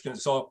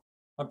questions. So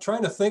I'm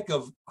trying to think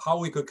of how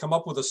we could come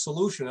up with a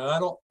solution. And I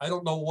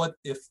don't know what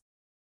if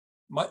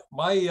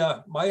my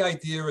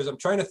idea is, I'm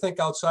trying to think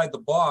outside the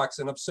box,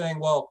 and I'm saying,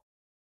 well,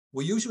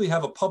 we usually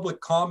have a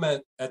public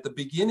comment at the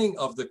beginning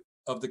of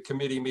the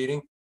committee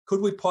meeting.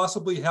 Could we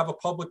possibly have a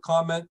public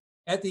comment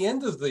at the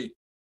end of the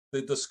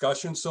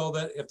discussion, so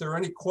that if there are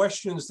any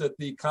questions that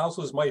the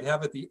councilors might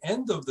have at the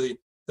end of the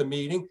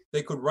meeting,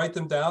 they could write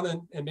them down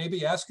and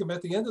maybe ask them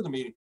at the end of the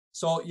meeting.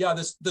 So yeah,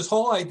 this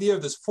whole idea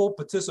of this full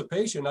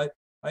participation,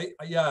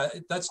 yeah,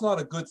 that's not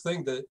a good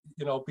thing, that,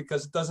 you know,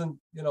 because it doesn't,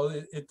 you know,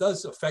 it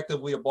does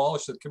effectively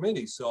abolish the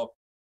committee. So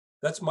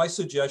that's my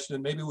suggestion.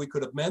 And maybe we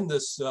could amend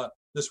this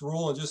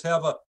rule and just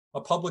have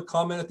a public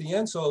comment at the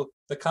end, so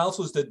the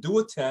councilors that do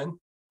attend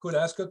could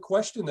ask a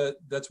question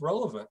that's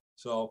relevant.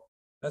 So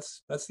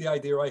that's the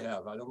idea I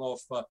have. I don't know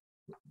if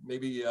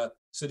maybe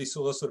City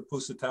Solicitor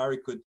Pusatari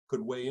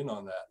could weigh in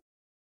on that.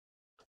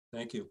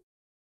 Thank you.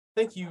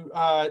 Thank you.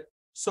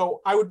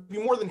 So I would be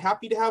more than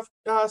happy to have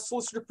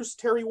Solicitor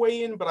Pusateri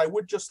weigh in, but I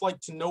would just like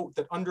to note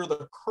that under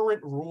the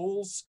current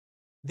rules,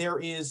 there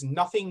is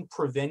nothing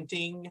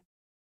preventing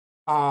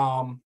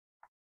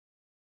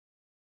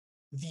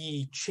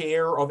the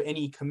chair of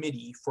any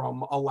committee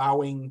from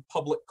allowing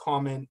public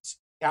comment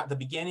at the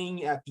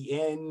beginning, at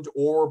the end,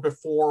 or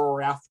before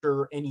or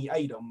after any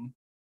item,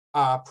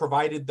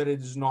 provided that it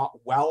is not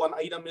while an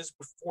item is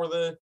before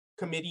the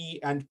committee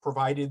and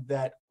provided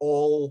that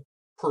all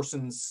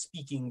persons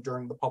speaking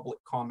during the public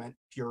comment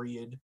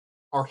period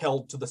are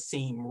held to the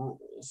same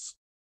rules.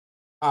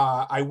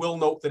 I will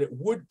note that it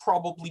would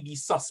probably be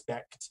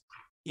suspect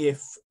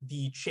if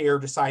the chair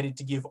decided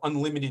to give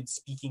unlimited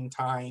speaking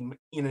time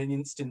in an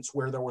instance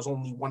where there was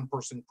only one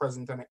person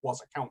present and it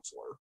was a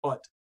counselor.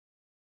 But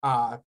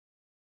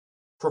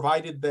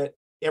provided that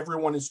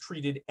everyone is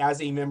treated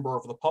as a member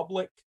of the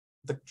public,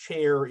 the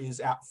chair is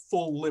at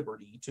full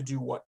liberty to do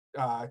what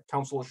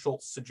Councilor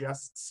Schultz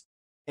suggests.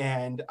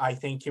 And I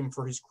thank him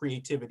for his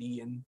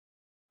creativity in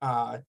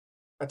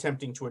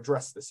attempting to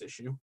address this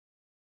issue.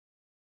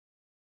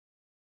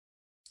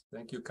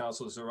 Thank you,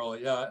 Councilor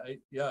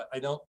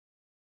Zarella.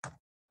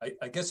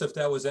 I guess if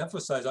that was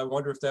emphasized, I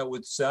wonder if that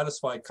would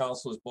satisfy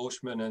Councilors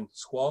Boschman and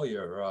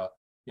Squallier,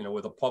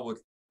 with the public,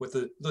 with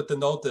the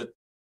note that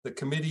the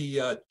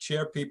committee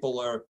chair people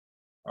are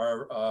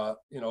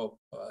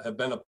have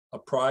been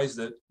apprised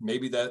that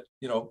maybe that,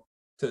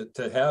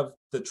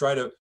 to try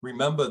to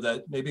remember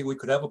that maybe we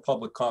could have a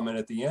public comment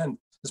at the end,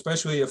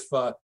 especially if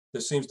there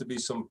seems to be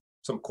some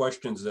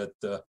questions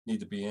that need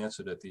to be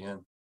answered at the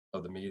end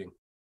of the meeting.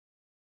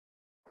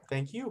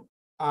 Thank you.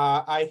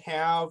 I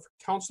have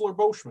Councilor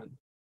Boschman.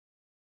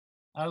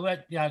 I'll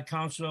let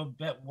Councilor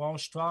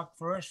Walsh talk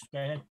first. Go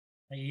ahead.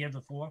 You have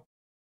the floor.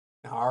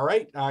 All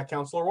right,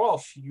 Councilor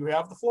Walsh, you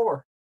have the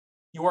floor.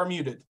 You are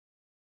muted.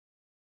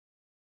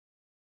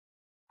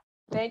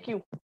 Thank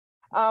you.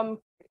 I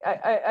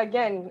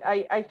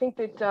think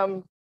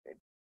that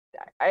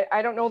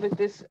I don't know that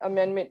this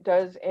amendment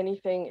does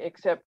anything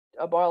except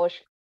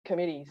abolish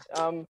committees.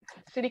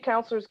 City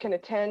councilors can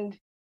attend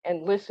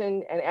and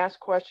listen and ask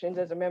questions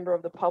as a member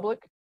of the public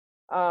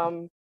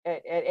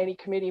at any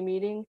committee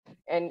meeting.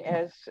 And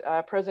as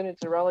President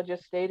Zarella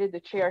just stated, the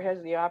chair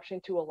has the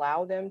option to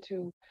allow them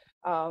to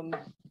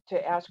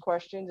ask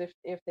questions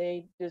if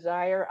they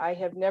desire. I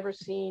have never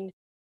seen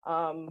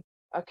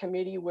a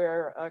committee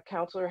where a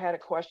counselor had a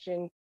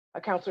question,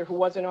 a counselor who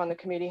wasn't on the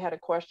committee had a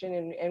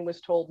question and was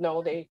told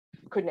no, they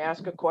couldn't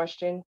ask a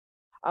question.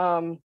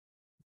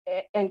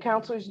 And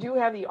counselors do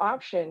have the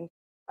option,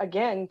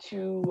 again,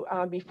 to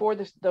before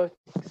the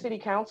city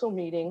council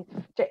meeting,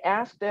 to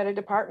ask that a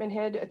department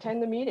head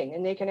attend the meeting,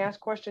 and they can ask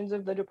questions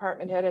of the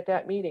department head at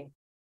that meeting.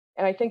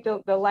 And I think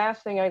the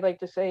last thing I'd like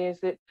to say is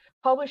that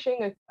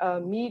publishing a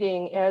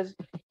meeting as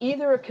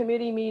either a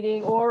committee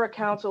meeting or a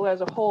council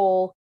as a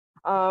whole,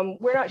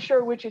 we're not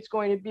sure which it's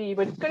going to be,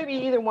 but it's going to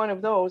be either one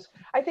of those.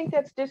 I think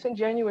that's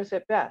disingenuous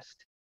at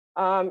best.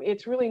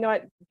 It's really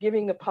not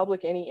giving the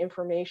public any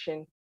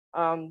information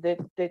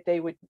that they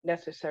would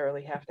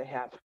necessarily have to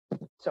have.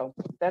 So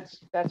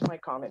that's my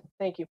comment.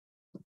 Thank you.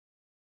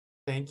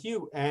 Thank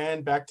you.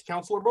 And back to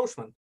Councilor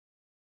Boschman.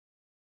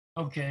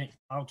 Okay,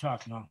 I'll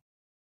talk now.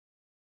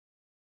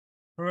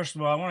 First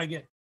of all, I want to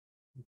get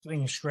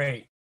things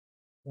straight.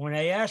 When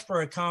I asked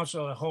for a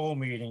council at whole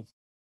meeting,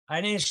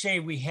 I didn't say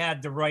we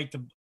had the right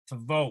to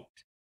vote.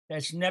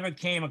 That's never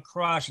came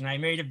across, and I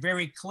made it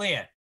very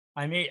clear.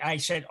 I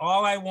said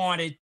all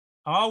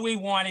we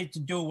wanted to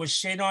do was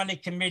sit on the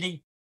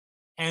committee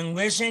and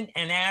listen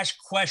and ask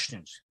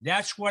questions.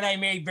 That's what I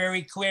made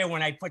very clear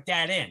when I put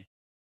that in.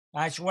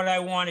 That's what I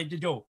wanted to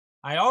do.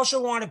 I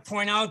also want to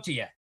point out to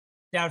you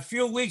that a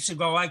few weeks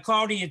ago, I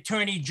called the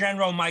Attorney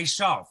General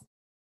myself,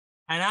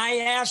 and I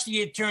asked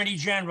the Attorney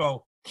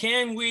General,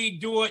 can we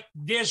do it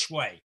this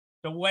way,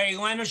 the way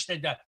Leominster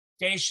does?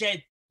 They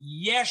said,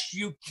 yes,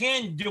 you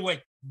can do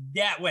it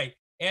that way,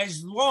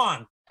 as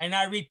long, and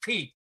I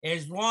repeat,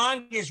 as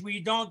long as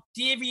we don't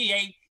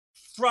deviate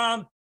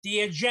from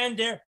the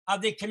agenda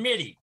of the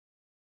committee.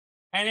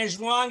 And as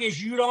long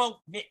as you're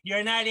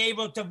not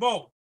able to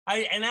vote.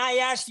 I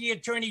asked the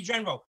Attorney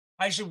General,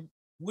 I said,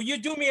 will you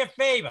do me a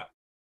favor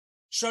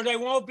so there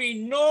won't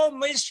be no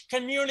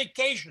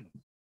miscommunication?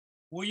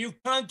 Will you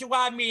come to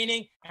our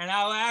meeting and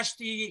I'll ask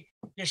the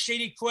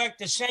city clerk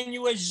to send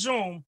you a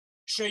Zoom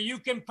so you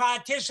can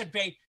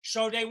participate,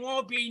 so there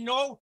won't be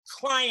no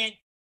client,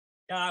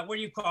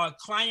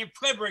 client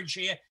privilege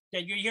here,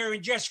 that you're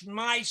hearing just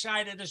my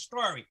side of the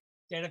story,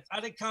 that if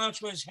other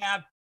councilors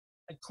have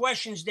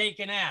questions they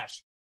can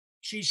ask.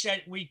 She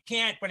said, we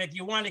can't, but if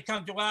you want to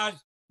come to our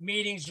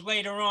meetings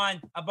later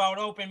on about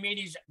open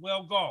meetings,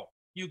 we'll go.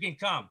 You can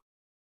come.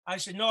 I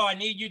said, no, I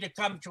need you to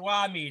come to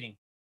our meeting.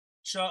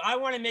 So I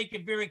want to make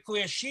it very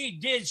clear. She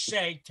did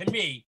say to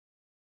me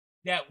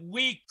that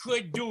we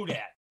could do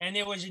that. And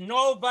there was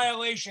no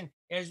violation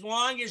as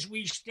long as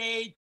we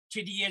stayed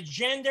to the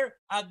agenda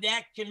of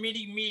that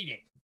committee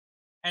meeting.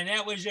 And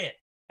that was it.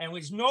 And there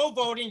was no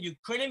voting. You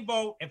couldn't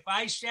vote. If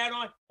I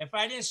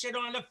didn't sit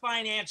on the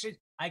finances,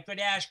 I could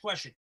ask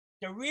questions.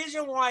 The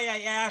reason why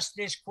I asked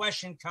this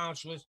question,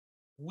 councilors,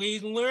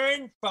 we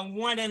learn from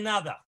one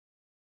another.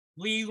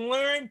 We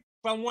learn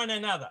from one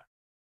another.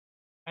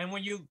 And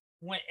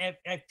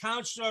if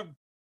Councilor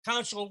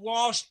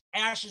Walsh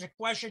asks a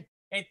question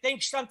and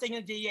thinks something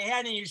into your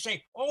head and you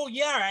say, oh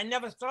yeah, I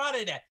never thought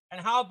of that.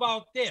 And how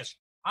about this?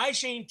 I've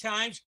seen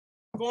times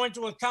going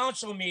to a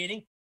council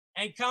meeting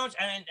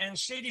and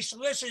city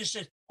solicitor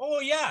says, oh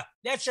yeah,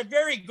 that's a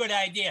very good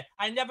idea.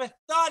 I never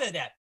thought of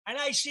that. And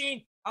I've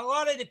seen a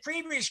lot of the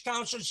previous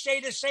councils say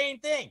the same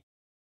thing,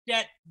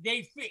 that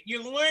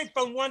you learn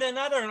from one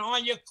another and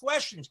on your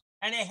questions,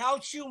 and it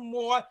helps you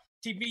more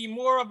to be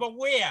more of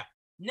aware,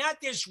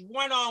 not this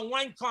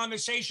one-on-one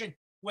conversation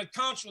with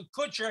Councilor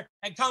Kutcher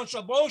and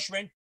Councilor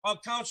Boschman or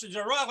Councilor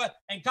Zarella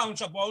and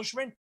Councilor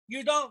Boschman.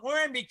 You don't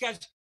learn because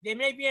there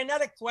may be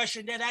another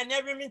question that I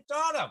never even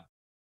thought of.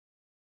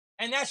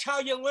 And that's how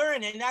you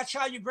learn, and that's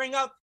how you bring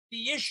up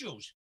the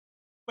issues.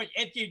 But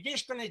if you're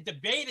just going to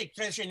debate it,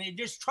 Chris, and you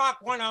just talk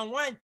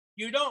one-on-one,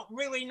 you don't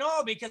really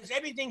know because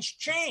everything's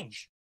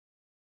changed.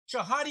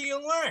 So how do you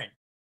learn?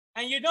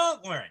 And you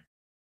don't learn.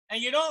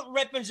 And you don't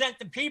represent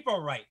the people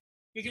right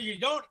because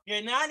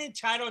you're not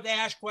entitled to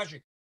ask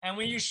questions. And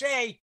when you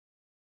say,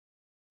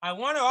 I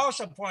want to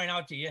also point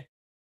out to you,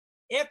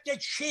 if the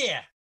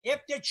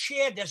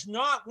chair does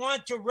not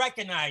want to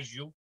recognize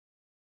you,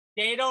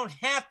 they don't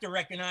have to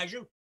recognize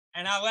you.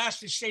 And I'll ask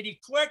the city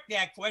clerk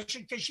that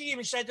question because she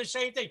even said the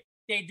same thing.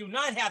 They do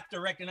not have to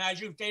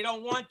recognize you if they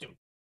don't want to.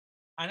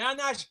 And I'm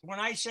not, when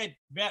I said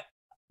Bet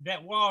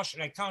Walsh,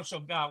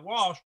 Councilor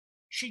Walsh,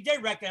 she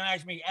did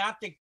recognize me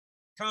after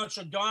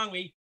Councilor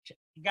Donnelly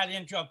got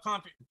into a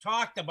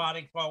talked about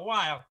it for a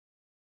while.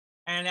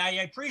 And I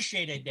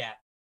appreciated that.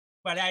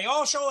 But I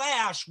also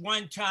asked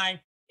one time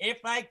if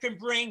I could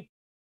bring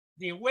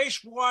the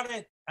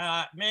wastewater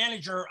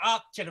manager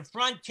up to the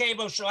front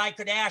table so I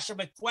could ask him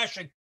a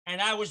question.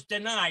 And I was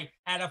denied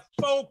at a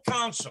full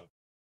council.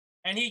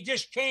 And he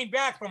just came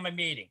back from a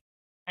meeting.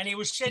 And he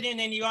was sitting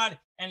in the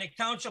audience. And the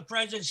council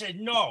president said,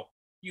 no,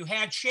 you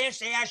had a chance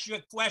to ask your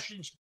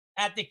questions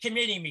at the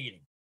committee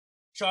meeting.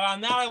 So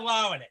I'm not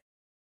allowing it.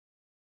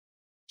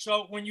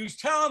 So when you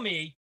tell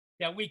me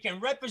that we can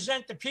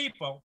represent the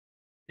people,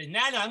 then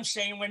that I'm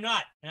saying we're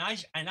not.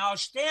 And I'll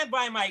stand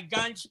by my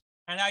guns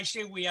and I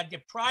say we are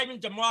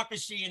depriving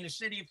democracy in the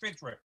city of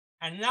Pittsburgh.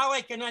 And now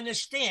I can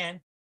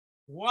understand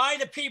why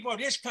the people of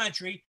this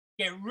country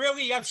get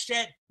really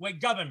upset with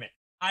government.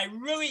 I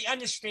really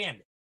understand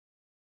it.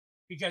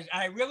 Because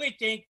I really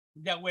think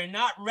that we're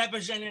not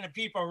representing the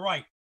people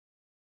right.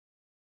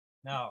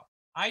 No,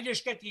 I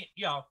just get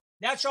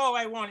that's all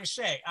I want to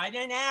say. I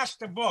didn't ask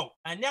to vote.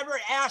 I never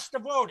asked to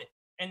vote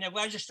in the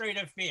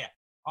legislative affair.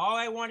 All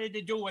I wanted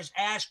to do was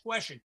ask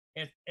questions.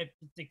 If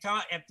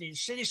the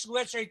city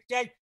solicitor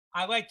said,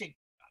 I like to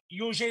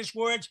use his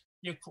words,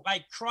 you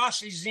like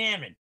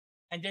cross-examine.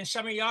 And then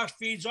somebody else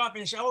feeds off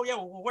and say, oh yeah,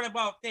 well, what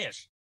about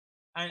this?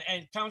 And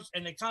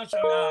the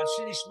council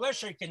city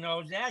solicitor can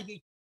know that.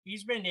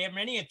 He's been there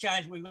many a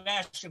times. We've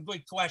asked some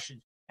good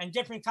questions, and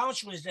different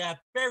councilors that have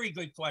very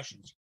good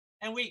questions,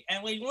 and we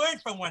learn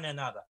from one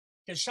another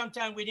because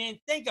sometimes we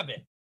didn't think of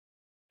it,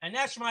 and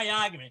that's my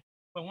argument.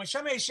 But when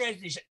somebody says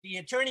the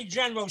attorney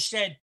general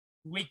said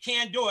we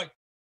can't do it,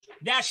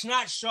 that's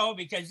not so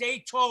because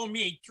they told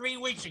me 3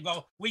 weeks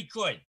ago we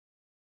could,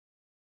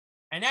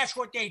 and that's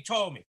what they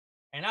told me.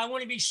 And I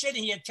want to be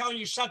sitting here telling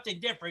you something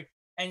different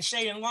and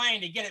saying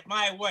lying to get it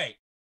my way.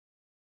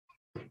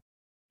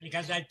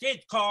 Because I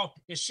did call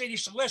the city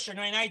solicitor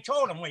and I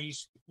told him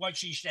what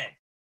she said.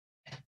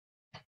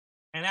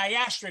 And I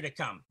asked her to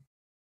come.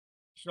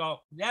 So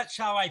that's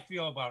how I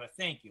feel about it.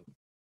 Thank you.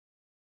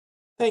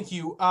 Thank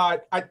you.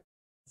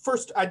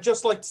 First, I'd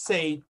just like to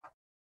say,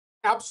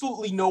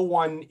 absolutely no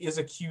one is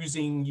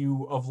accusing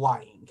you of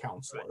lying,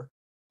 Counselor.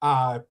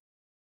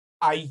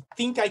 I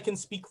think I can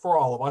speak for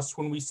all of us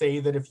when we say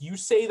that if you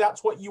say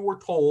that's what you were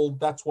told,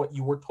 that's what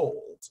you were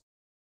told.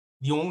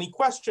 The only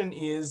question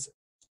is,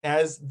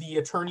 as the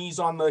attorneys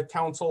on the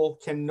council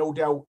can no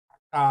doubt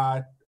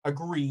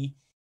agree,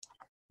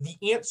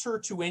 the answer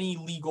to any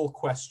legal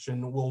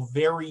question will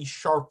vary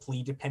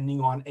sharply depending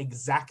on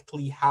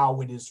exactly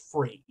how it is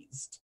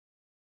phrased.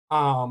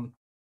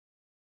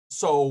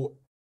 So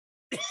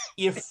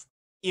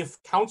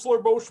if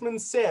Councillor Boschman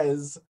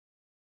says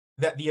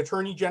that the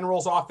Attorney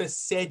General's office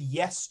said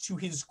yes to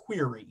his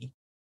query,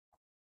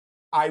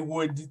 I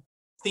would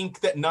think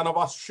that none of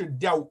us should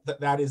doubt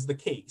that that is the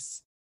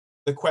case.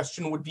 The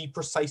question would be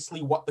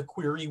precisely what the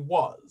query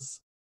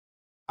was.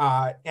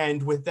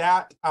 And with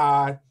that,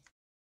 I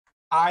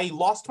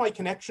lost my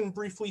connection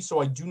briefly, so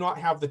I do not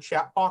have the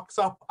chat box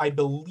up. I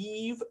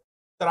believe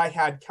that I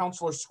had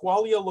Councillor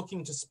Squalia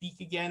looking to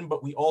speak again,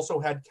 but we also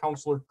had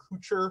Councillor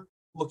Kutcher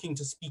looking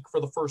to speak for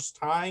the first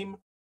time.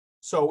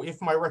 So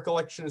if my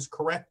recollection is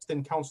correct,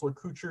 then Councillor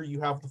Kutcher,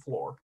 you have the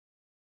floor.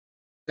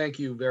 Thank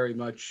you very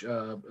much,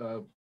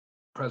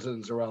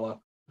 President Zarella.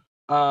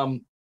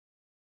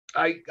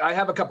 I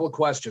have a couple of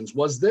questions.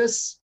 Was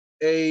this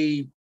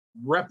a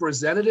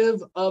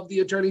representative of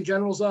the Attorney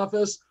General's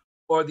office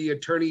or the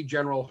Attorney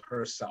General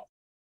herself?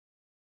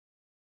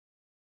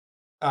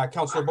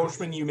 Councilor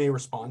Boschman, you may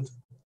respond.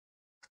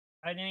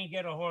 I didn't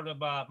get a hold of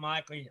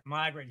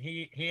Margaret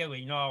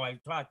Healy. No, I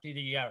talked to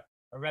the Laura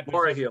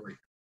representative, Healy.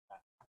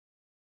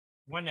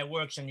 one that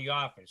works in the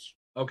office.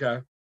 Okay.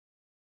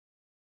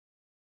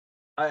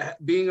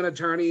 Being an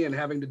attorney and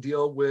having to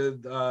deal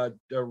with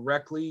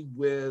directly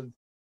with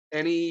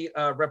any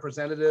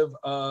representative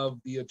of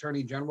the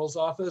Attorney General's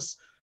office,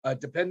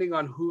 depending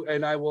on who,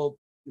 and I will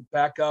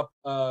back up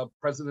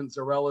President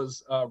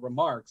Zarella's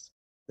remarks,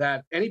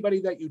 that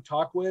anybody that you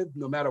talk with,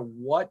 no matter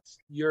what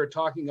you're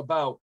talking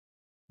about,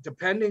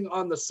 depending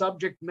on the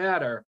subject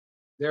matter,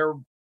 their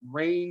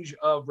range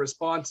of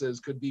responses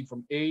could be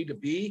from A to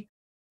B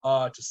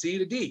to C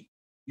to D.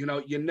 You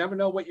know, you never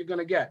know what you're going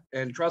to get.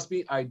 And trust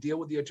me, I deal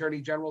with the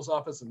Attorney General's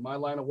office in my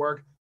line of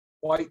work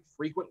quite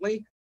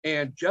frequently.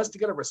 And just to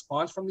get a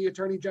response from the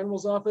Attorney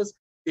General's office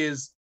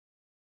is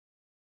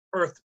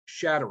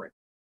earth-shattering.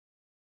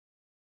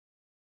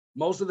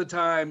 Most of the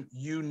time,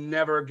 you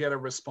never get a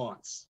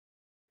response.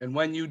 And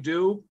when you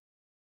do,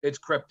 it's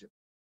cryptic.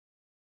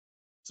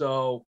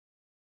 So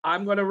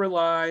I'm going to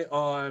rely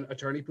on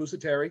Attorney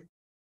Pusateri,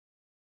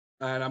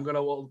 and I'm going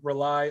to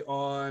rely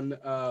on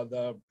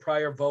the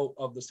prior vote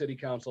of the City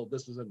Council.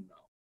 This is a no.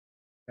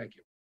 Thank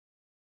you.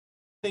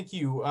 Thank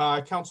you.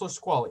 Councilor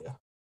Squalia.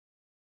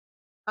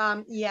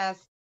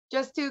 Yes,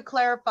 just to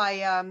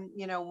clarify,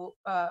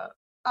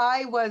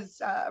 I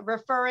was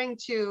referring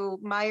to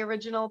my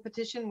original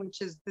petition,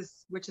 which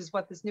is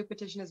what this new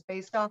petition is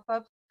based off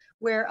of,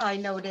 where I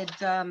noted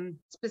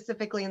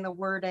specifically in the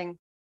wording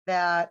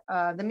that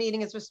the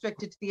meeting is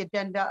restricted to the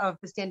agenda of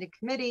the standing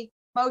committee.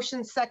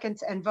 Motions,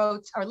 seconds, and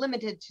votes are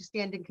limited to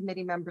standing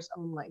committee members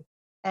only.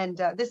 And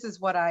this is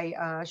what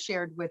I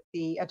shared with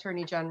the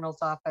Attorney General's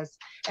office,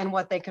 and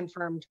what they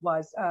confirmed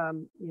was,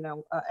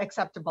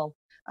 acceptable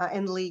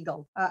and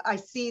legal. I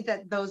see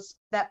that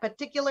that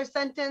particular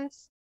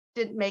sentence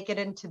didn't make it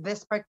into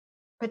this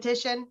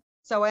petition,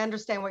 so I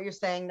understand what you're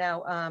saying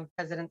now,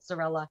 President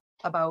Zarella,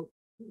 about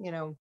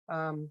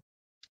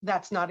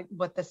that's not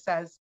what this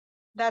says.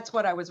 That's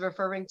what I was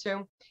referring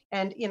to.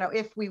 And,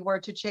 if we were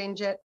to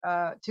change it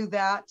to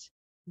that,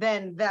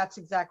 then that's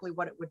exactly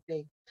what it would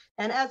be.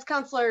 And as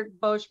Councilor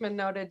Boschman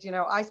noted,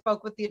 I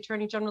spoke with the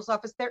Attorney General's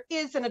office. There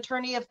is an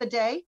attorney of the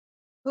day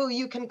who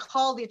you can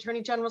call the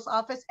Attorney General's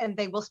office and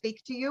they will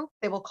speak to you.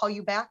 They will call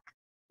you back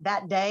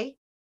that day.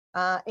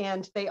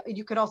 And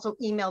you could also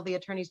email the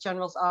Attorney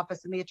General's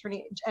office, and the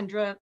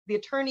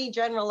Attorney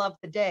General of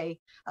the day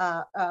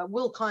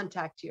will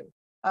contact you.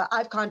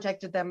 I've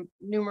contacted them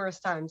numerous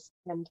times,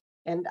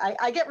 and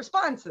I get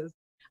responses.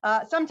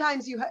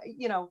 Sometimes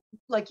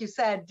like you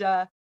said,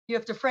 you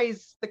have to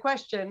phrase the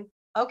question.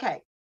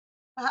 Okay,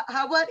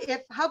 how about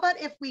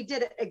if we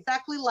did it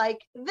exactly like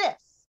this?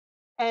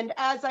 And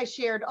as I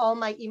shared all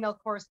my email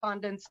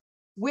correspondence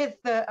with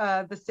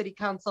the City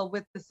Council,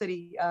 with the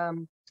city,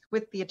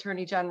 with the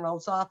Attorney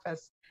General's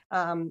office,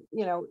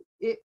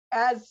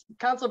 as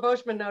Councilor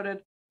Boschman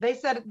noted, they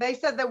said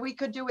that we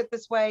could do it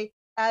this way,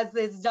 as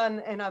is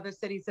done in other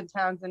cities and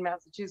towns in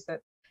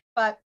Massachusetts.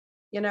 But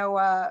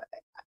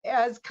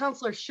as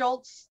Councilor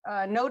Schultz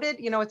noted,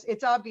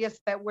 it's obvious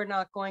that we're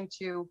not going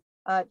to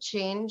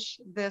change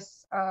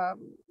this,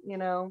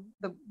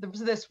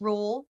 this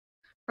rule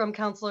from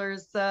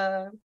Councilor's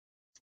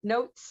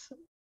notes,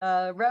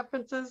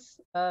 references.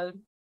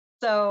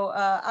 So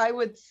I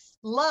would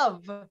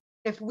love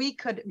if we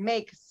could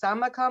make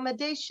some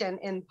accommodation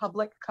in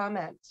public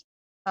comment,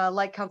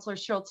 like Councilor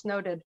Schultz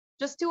noted,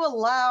 just to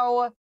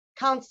allow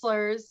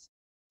councilors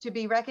to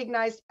be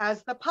recognized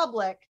as the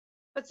public,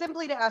 but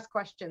simply to ask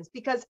questions.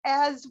 Because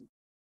as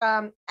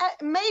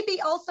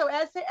maybe also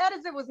as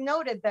it was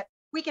noted that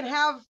we can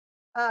have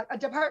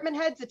department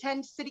heads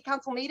attend city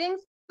council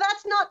meetings,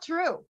 that's not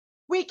true.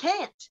 We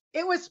can't.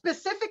 It was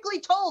specifically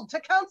told to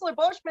Councilor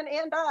Boschman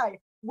and I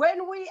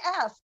when we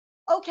asked,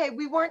 okay,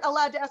 we weren't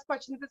allowed to ask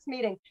questions at this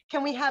meeting.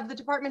 Can we have the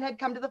department head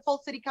come to the full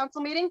city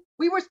council meeting?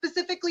 We were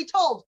specifically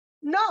told,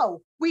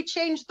 no, we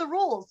changed the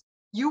rules.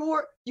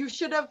 You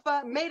should have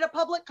made a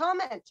public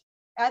comment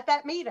at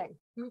that meeting.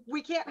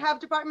 We can't have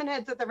department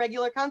heads at the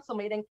regular council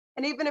meeting.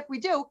 And even if we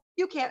do,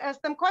 you can't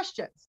ask them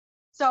questions.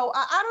 So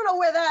I don't know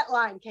where that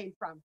line came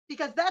from,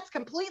 because that's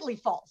completely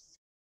false.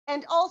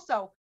 And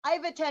also,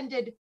 I've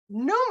attended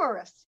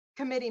numerous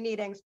committee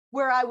meetings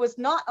where I was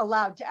not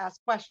allowed to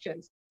ask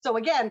questions. So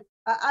again,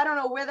 I don't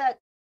know where that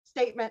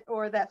statement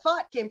or that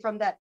thought came from,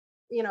 that,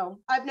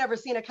 I've never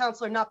seen a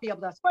counselor not be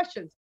able to ask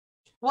questions.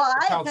 Well,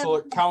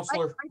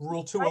 Counselor,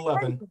 Rule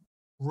 211.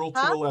 Rule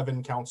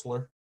 211,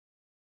 Counselor.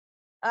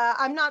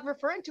 I'm not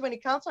referring to any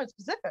counselor in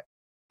specific.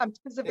 I'm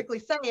specifically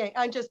saying,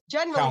 I'm just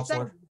generally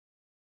saying,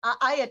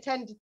 I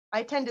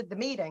attended the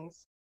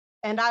meetings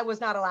and I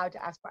was not allowed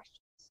to ask questions.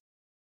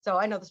 So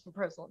I know this from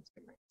personal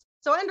experience.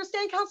 So I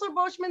understand Councilor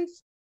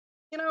Boschman's,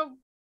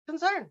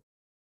 concern.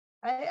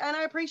 And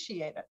I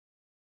appreciate it.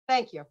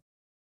 Thank you.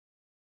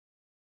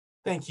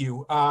 Thank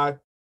you.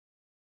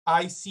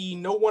 I see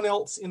no one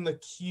else in the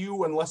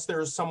queue unless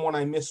there's someone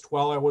I missed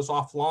while I was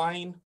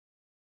offline.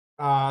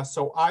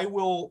 So I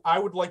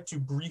would like to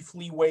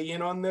briefly weigh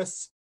in on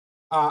this.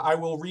 I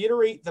will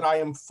reiterate that I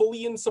am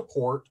fully in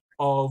support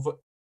of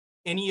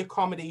any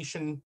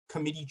accommodation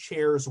committee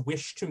chairs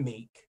wish to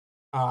make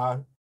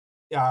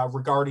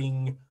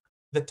regarding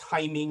the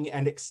timing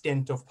and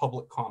extent of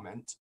public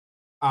comment.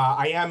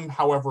 I am,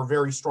 however,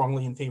 very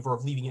strongly in favor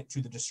of leaving it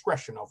to the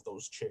discretion of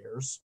those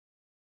chairs.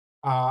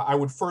 I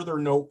would further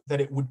note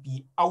that it would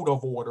be out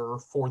of order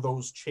for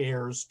those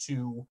chairs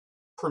to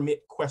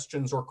permit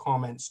questions or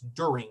comments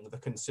during the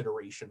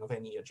consideration of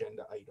any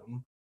agenda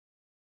item.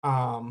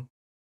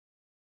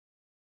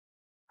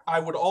 I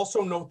would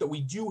also note that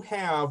we do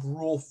have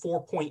Rule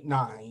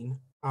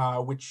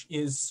 4.9,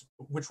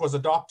 which was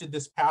adopted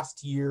this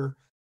past year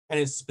and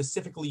is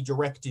specifically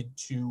directed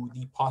to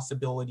the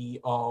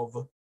possibility of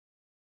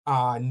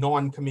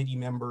non-committee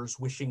members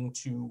wishing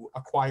to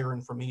acquire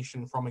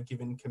information from a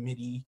given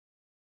committee.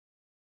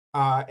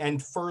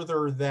 And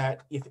further,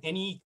 that if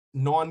any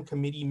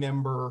non-committee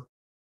member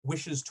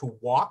wishes to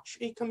watch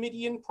a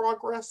committee in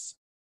progress,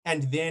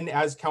 and then,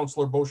 as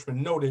Councillor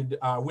Boschman noted,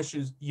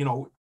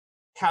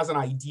 has an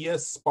idea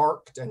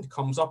sparked and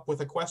comes up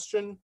with a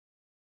question,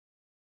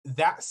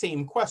 that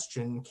same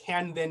question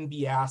can then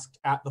be asked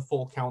at the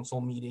full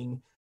council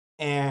meeting.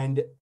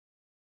 And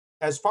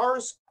as far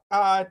as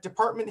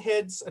department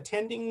heads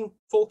attending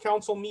full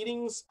council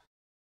meetings,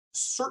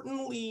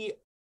 certainly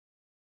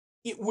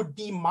it would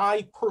be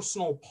my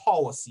personal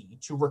policy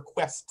to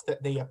request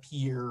that they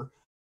appear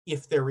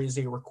if there is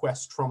a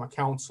request from a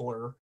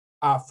councillor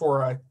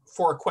for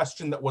a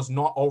question that was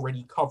not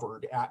already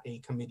covered at a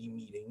committee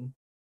meeting.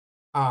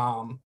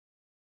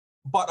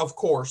 But of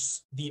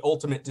course, the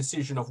ultimate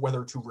decision of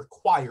whether to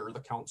require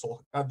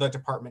the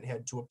department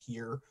head to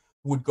appear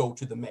would go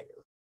to the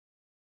mayor.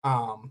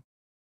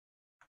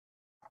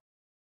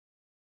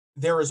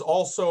 There is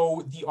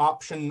also the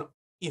option,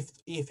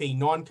 if a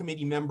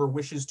non-committee member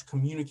wishes to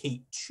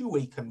communicate to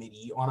a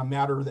committee on a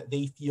matter that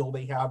they feel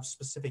they have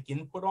specific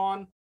input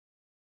on,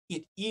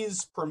 it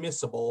is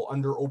permissible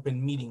under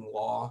open meeting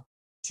law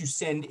to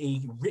send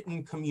a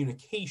written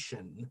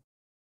communication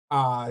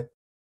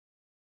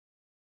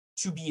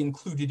to be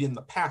included in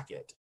the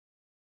packet,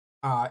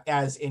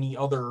 as any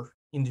other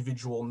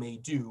individual may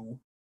do.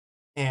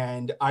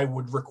 And I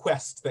would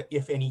request that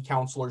if any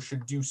counselor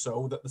should do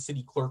so, that the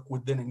city clerk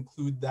would then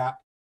include that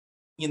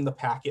in the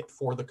packet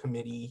for the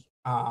committee,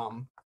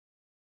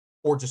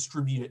 or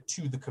distribute it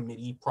to the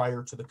committee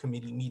prior to the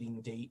committee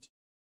meeting date,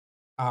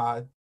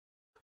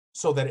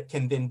 so that it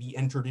can then be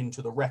entered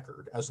into the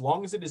record. As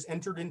long as it is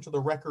entered into the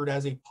record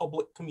as a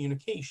public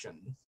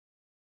communication,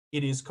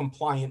 it is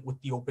compliant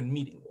with the open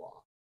meeting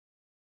law.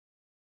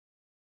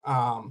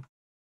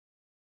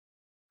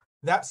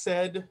 That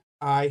said,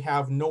 I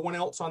have no one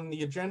else on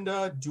the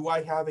agenda. Do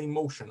I have a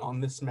motion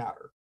on this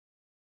matter?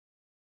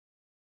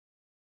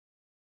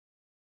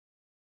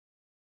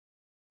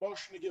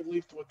 Motion to give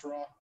leave to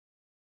withdraw.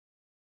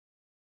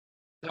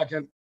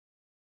 Second.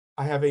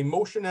 I have a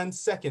motion and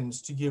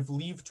seconds to give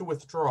leave to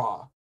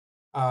withdraw.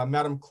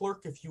 Madam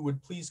Clerk, if you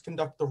would please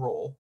conduct the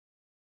roll.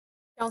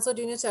 Councilor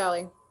Di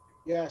Natale,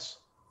 Yes.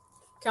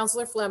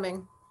 Councilor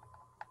Fleming,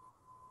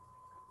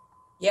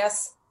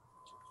 Yes.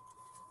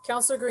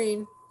 Councilor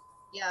Green,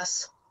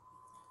 Yes.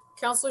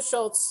 Councilor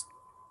Schultz,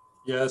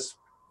 Yes.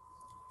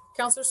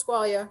 Councilor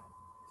Squalia,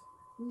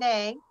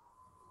 Nay.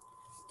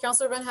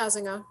 Councilor Van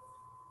Hazinga,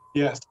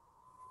 Yes.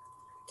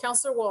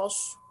 Councilor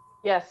Walsh,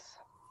 Yes.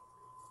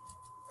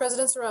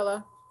 President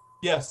Zarella,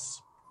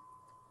 Yes.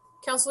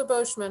 Councilor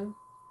Boschman.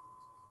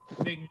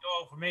 Big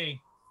no for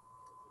me.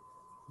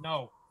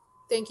 No.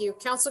 Thank you.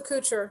 Councilor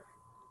Kucher.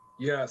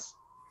 Yes.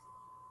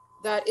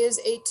 That is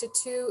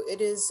 8-2.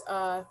 It is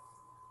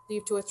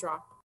leave to withdraw.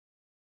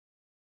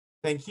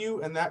 Thank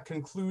you, and that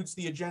concludes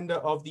the agenda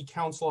of the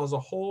council as a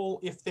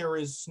whole. If there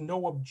is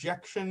no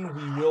objection,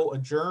 we will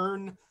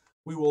adjourn.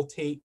 We will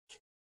take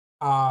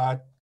 2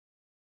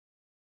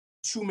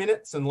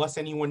 minutes unless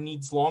anyone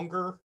needs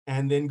longer,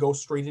 and then go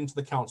straight into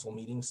the council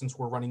meeting since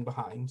we're running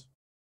behind.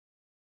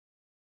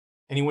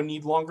 Anyone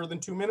need longer than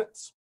 2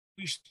 minutes?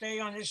 We stay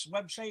on this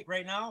website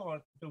right now,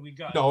 or do we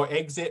got? No,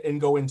 exit and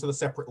go into the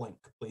separate link,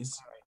 please.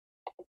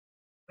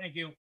 Thank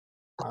you.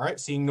 All right,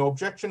 seeing no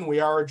objection, we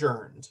are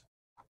adjourned.